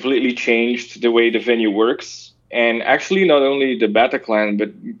completely changed the way the venue works, and actually not only the Bataclan,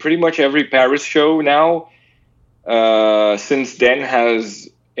 but pretty much every Paris show now since then has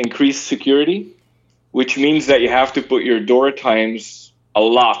increased security, which means that you have to put your door times a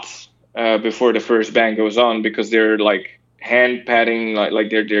lot before the first band goes on, because they're like hand patting, like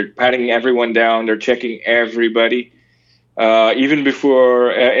they're patting everyone down, they're checking everybody. Even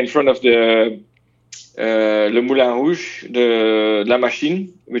before, in front of the Le Moulin Rouge, the La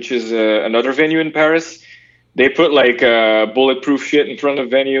Machine, which is another venue in Paris, they put like bulletproof shit in front of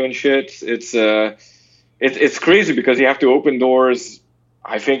venue and shit. It's crazy because you have to open doors,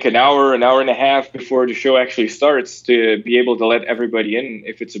 I think an hour and a half before the show actually starts to be able to let everybody in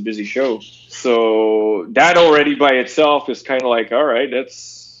if it's a busy show. So that already by itself is kind of like, all right,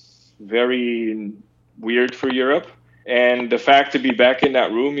 that's very weird for Europe. And the fact to be back in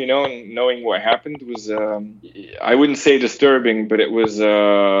that room, and knowing what happened was, I wouldn't say disturbing, but it was,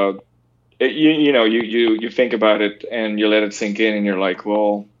 you think about it and you let it sink in and you're like,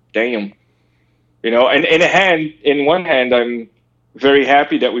 well, damn, and in one hand, I'm very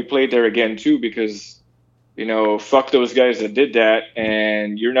happy that we played there again too, because, fuck those guys that did that.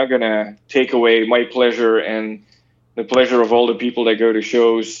 And you're not going to take away my pleasure and the pleasure of all the people that go to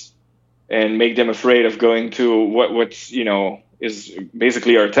shows and make them afraid of going to what's is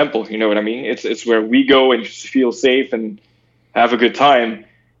basically our temple. You know what I mean? It's where we go and feel safe and have a good time.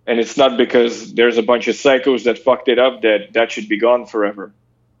 And it's not because there's a bunch of psychos that fucked it up that should be gone forever.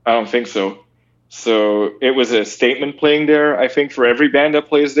 I don't think so. So it was a statement playing there, I think, for every band that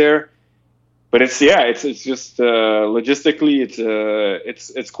plays there. But it's just logistically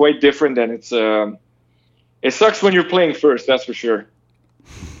it's quite different, and it sucks when you're playing first. That's for sure.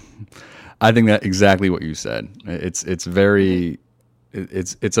 I think that exactly what you said. It's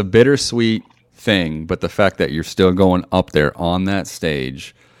a bittersweet thing, but the fact that you're still going up there on that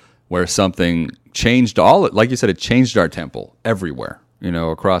stage where something changed like you said, it changed our temple everywhere,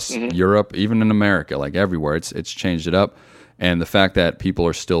 across Europe, even in America, like everywhere, it's changed it up. And the fact that people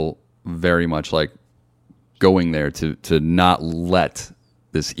are still very much like going there to not let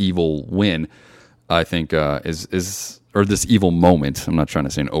this evil win, I think is or this evil moment. I'm not trying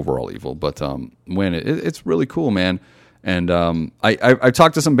to say an overall evil, but when it's really cool, man. And I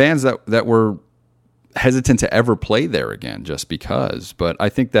talked to some bands that were hesitant to ever play there again just because. But I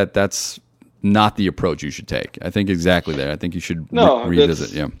think that's not the approach you should take. I think exactly that. I think you should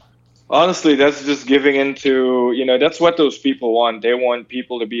revisit. Yeah. Honestly, that's just giving into, that's what those people want. They want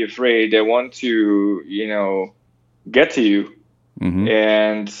people to be afraid. They want to, get to you. Mm-hmm.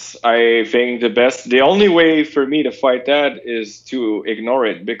 And I think the only way for me to fight that is to ignore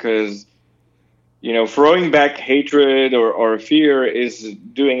it, because, throwing back hatred or fear is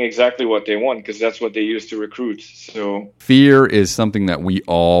doing exactly what they want, because that's what they use to recruit. So fear is something that we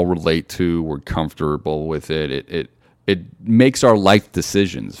all relate to. We're comfortable with it. It makes our life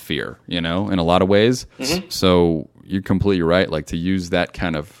decisions fear, in a lot of ways. Mm-hmm. So you're completely right. Like, to use that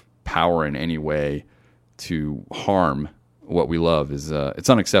kind of power in any way to harm what we love is it's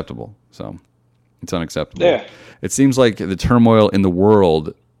unacceptable. So it's unacceptable. Yeah. It seems like the turmoil in the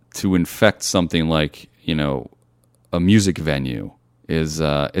world to infect something like, a music venue is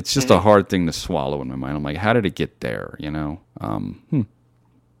it's just a hard thing to swallow in my mind. I'm like, how did it get there? Well,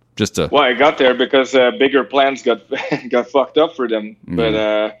 I got there because bigger plans got fucked up for them.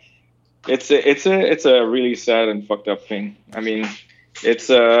 But it's a really sad and fucked up thing. I mean, it's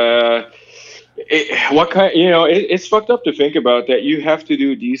it's fucked up to think about that you have to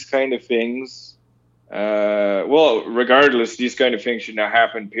do these kind of things. Regardless, these kind of things should not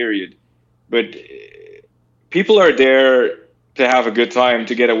happen, period. But people are there to have a good time,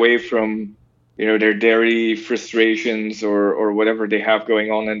 to get away from, their daily frustrations or whatever they have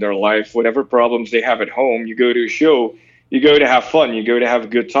going on in their life, whatever problems they have at home. You go to a show, you go to have fun, you go to have a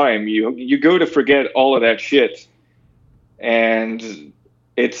good time, you go to forget all of that shit. And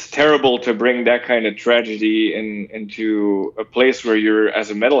it's terrible to bring that kind of tragedy into a place where you're, as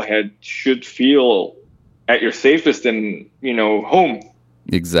a metalhead, should feel at your safest and, home.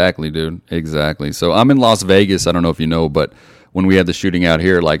 Exactly, dude. Exactly. So I'm in Las Vegas. I don't know if you know, but when we had the shooting out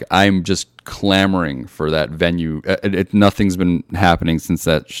here, like, I'm just clamoring for that venue. Nothing's been happening since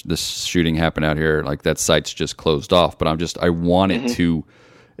this shooting happened out here. Like, that site's just closed off, but I want it to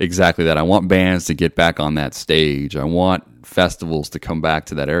exactly that. I want bands to get back on that stage. I want festivals to come back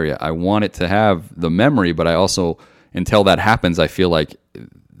to that area. I want it to have the memory, but I also, until that happens, I feel like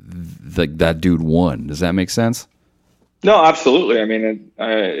that dude won. Does that make sense? No, absolutely. I mean,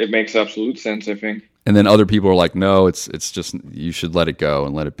 it makes absolute sense, I think. And then other people are like, no, it's just, you should let it go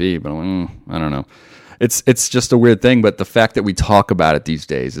and let it be. But I'm like, I don't know. It's just a weird thing. But the fact that we talk about it these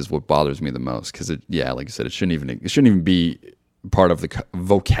days is what bothers me the most. Because like you said, it shouldn't even be part of the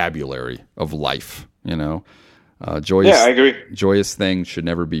vocabulary of life. You know, joyous. Yeah, I agree. Joyous things should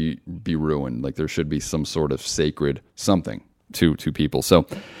never be ruined. Like there should be some sort of sacred something to people. So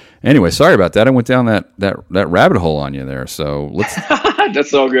anyway, sorry about that. I went down that rabbit hole on you there. So let's.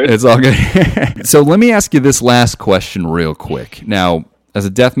 That's all good. It's all good. So let me ask you this last question real quick. Now, as a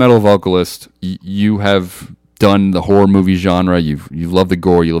death metal vocalist, you have done the horror movie genre. You love the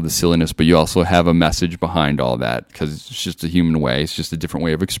gore, you love the silliness, but you also have a message behind all that because it's just a human way. It's just a different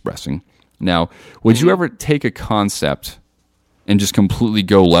way of expressing. Now, would you ever take a concept and just completely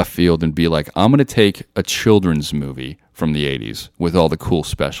go left field and be like, I'm going to take a children's movie from the 80s with all the cool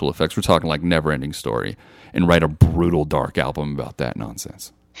special effects. We're talking like Never Ending Story, and write a brutal, dark album about that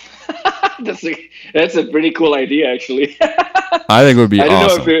nonsense. That's a pretty cool idea, actually. I think it would be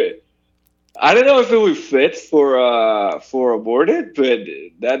awesome. I don't know if it would fit for Aborted, but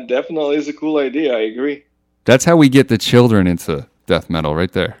that definitely is a cool idea. I agree. That's how we get the children into death metal,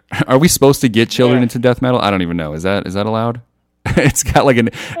 right there. Are we supposed to get children into death metal? I don't even know. Is that allowed? It's got like an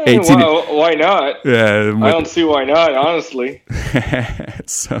 18. Well, why not? Yeah, I don't see why not, honestly.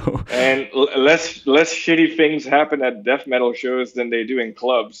 So and less shitty things happen at death metal shows than they do in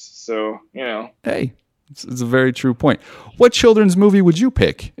clubs. So hey, it's a very true point. What children's movie would you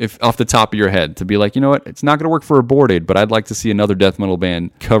pick, if off the top of your head, to be like, you know what, it's not going to work for Aborted, but I'd like to see another death metal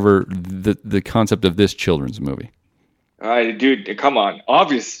band cover the concept of this children's movie? Dude, come on.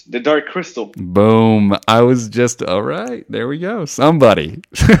 Obvious. The Dark Crystal. Boom. I was just, all right. There we go. Somebody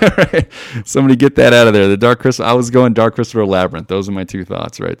get that out of there. The Dark Crystal. I was going Dark Crystal or Labyrinth. Those are my two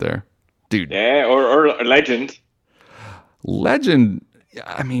thoughts right there. Dude. Yeah, or Legend. Legend.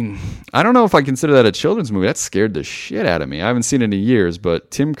 I mean, I don't know if I consider that a children's movie. That scared the shit out of me. I haven't seen it in years,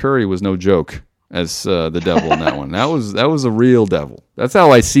 but Tim Curry was no joke as the devil in that one. That was a real devil. That's how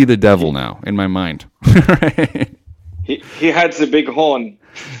I see the devil now in my mind. Right? He had the big horn.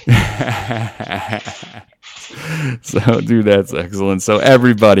 So, dude, that's excellent. So,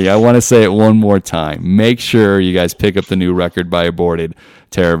 everybody, I want to say it one more time. Make sure you guys pick up the new record by Aborted,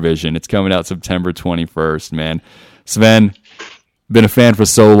 TerrorVision. It's coming out September 21st, man. Sven, been a fan for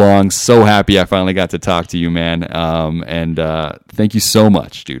so long. So happy I finally got to talk to you, man. And thank you so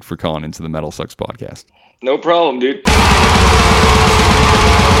much, dude, for calling into the Metal Sucks podcast. No problem, dude.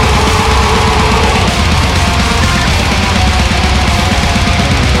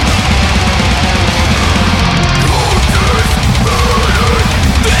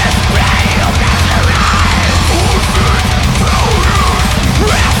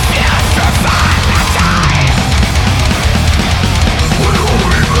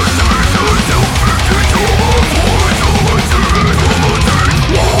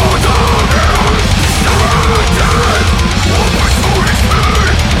 Stories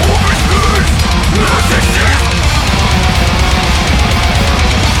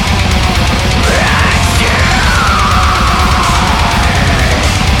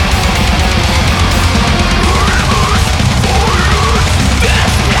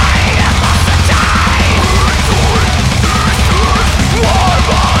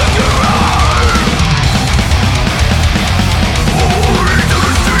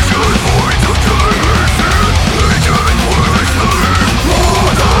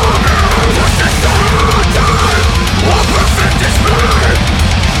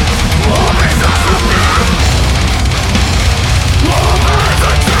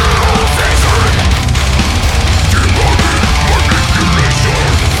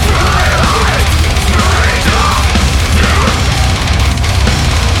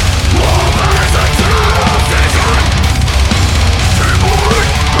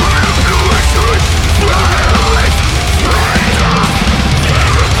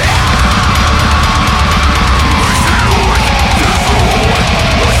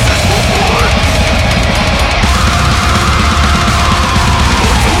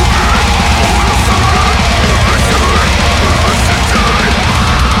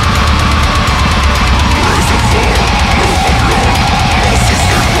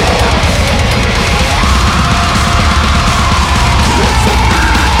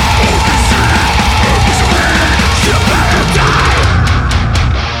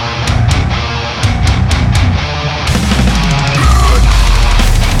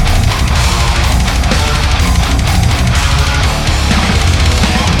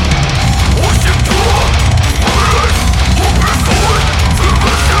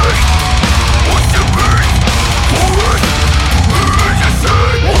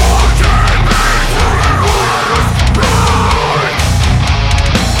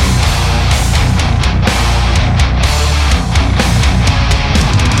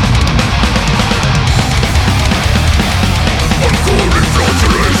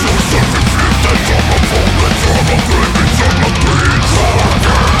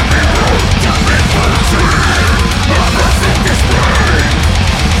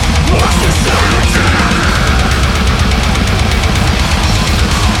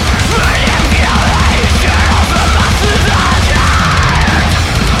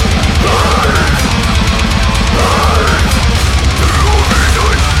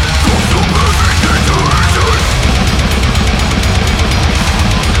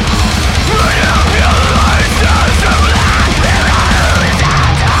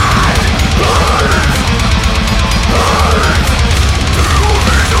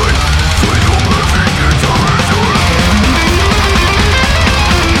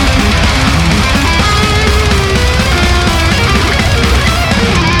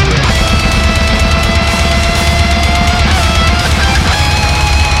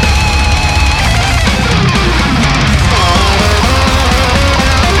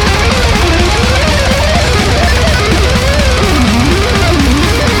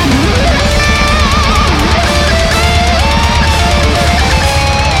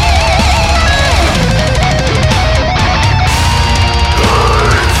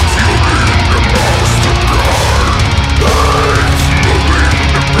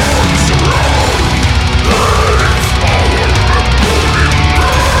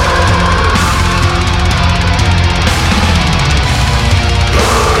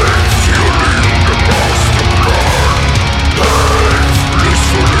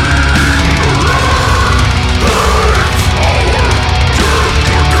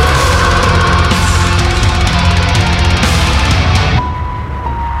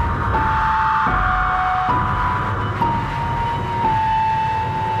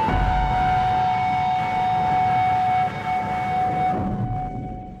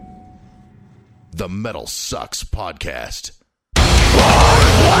Metal Sucks Podcast.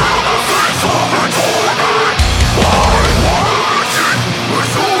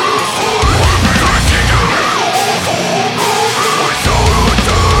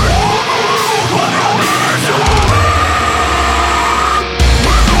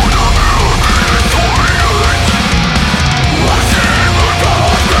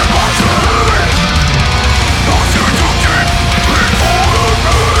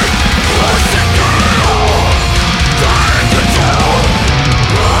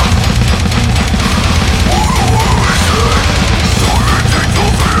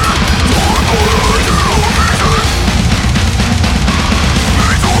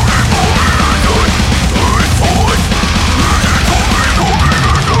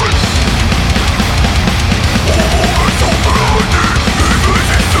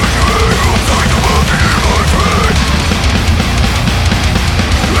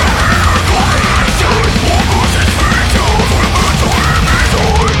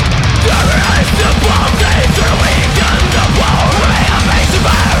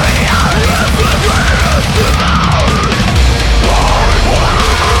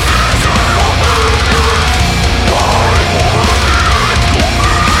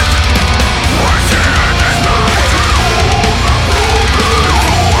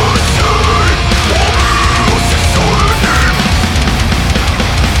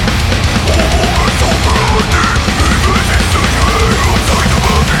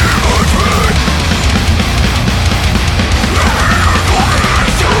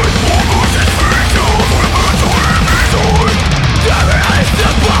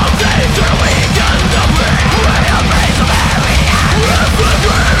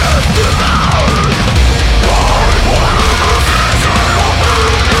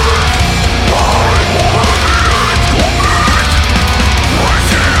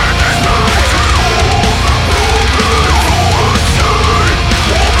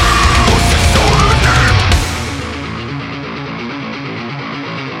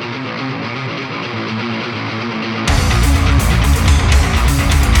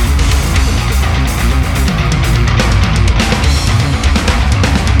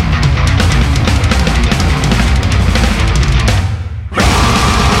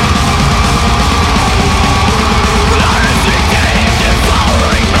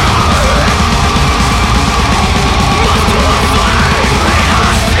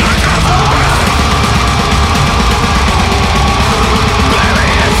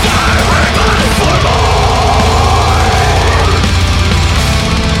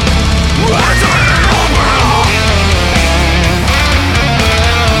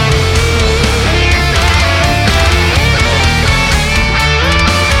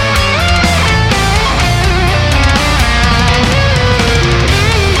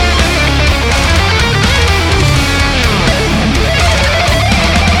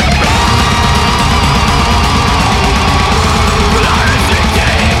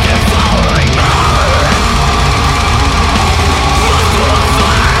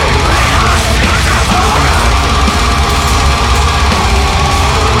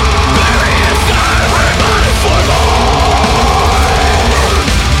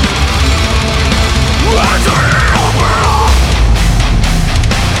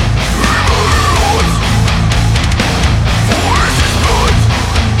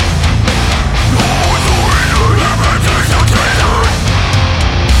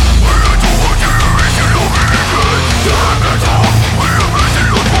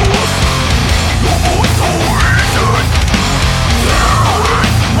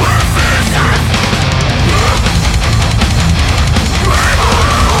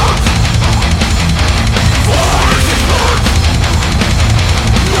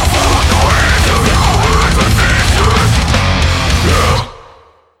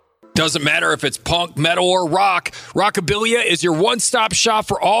 Doesn't matter if it's punk, metal, or rock, Rockabilia is your one-stop shop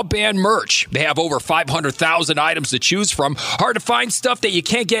for all band merch. They have over 500,000 items to choose from. Hard to find stuff that you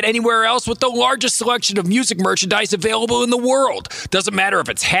can't get anywhere else with the largest selection of music merchandise available in the world. Doesn't matter if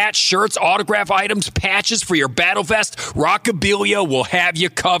it's hats, shirts, autograph items, patches for your battle vest, Rockabilia will have you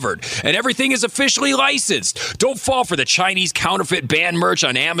covered. And everything is officially licensed. Don't fall for the Chinese counterfeit band merch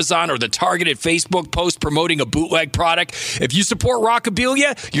on Amazon or the targeted Facebook post promoting a bootleg product. If you support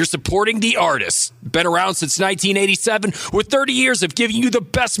Rockabilia, you're supporting the artists. Been around since 1987 with 30 years of giving you the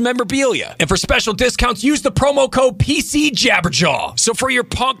best memorabilia. And for special discounts, use the promo code PCJabberjaw. So for your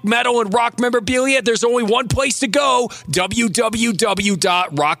punk, metal, and rock memorabilia, there's only one place to go,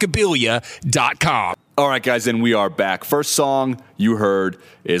 www.rockabilia.com. All right, guys, and we are back. First song you heard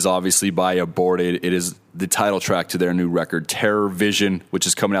is obviously by Aborted. It is the title track to their new record, Terror Vision, which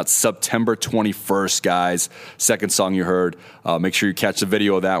is coming out September 21st, guys. Second song you heard, make sure you catch the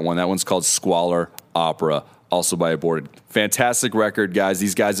video of that one. That one's called Squalor Opera, also by Aborted. Fantastic record, guys.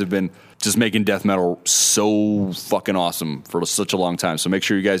 These guys have been just making death metal so fucking awesome for such a long time. So make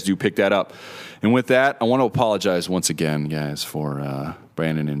sure you guys do pick that up. And with that, I want to apologize once again, guys, for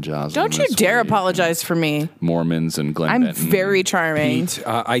Brandon and Jocelyn. Don't you dare apologize for me. Mormons and Glenn I'm Benton. very charming. Pete,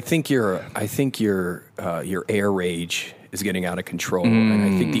 I think your air rage is getting out of control, and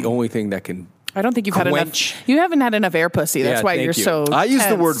I think the only thing that can I don't think you've had enough. You haven't had enough air pussy. That's why you're so. I use the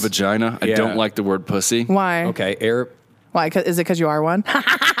tense. word vagina. I don't like the word pussy. Why? Okay, air. Why? Is it because you are one?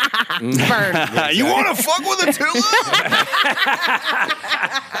 Burn. You want to fuck with a Tula?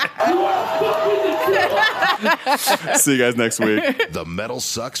 See you guys next week. The Metal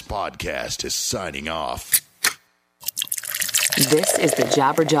Sucks Podcast is signing off. This is the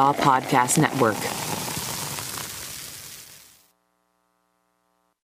Jabberjaw Podcast Network.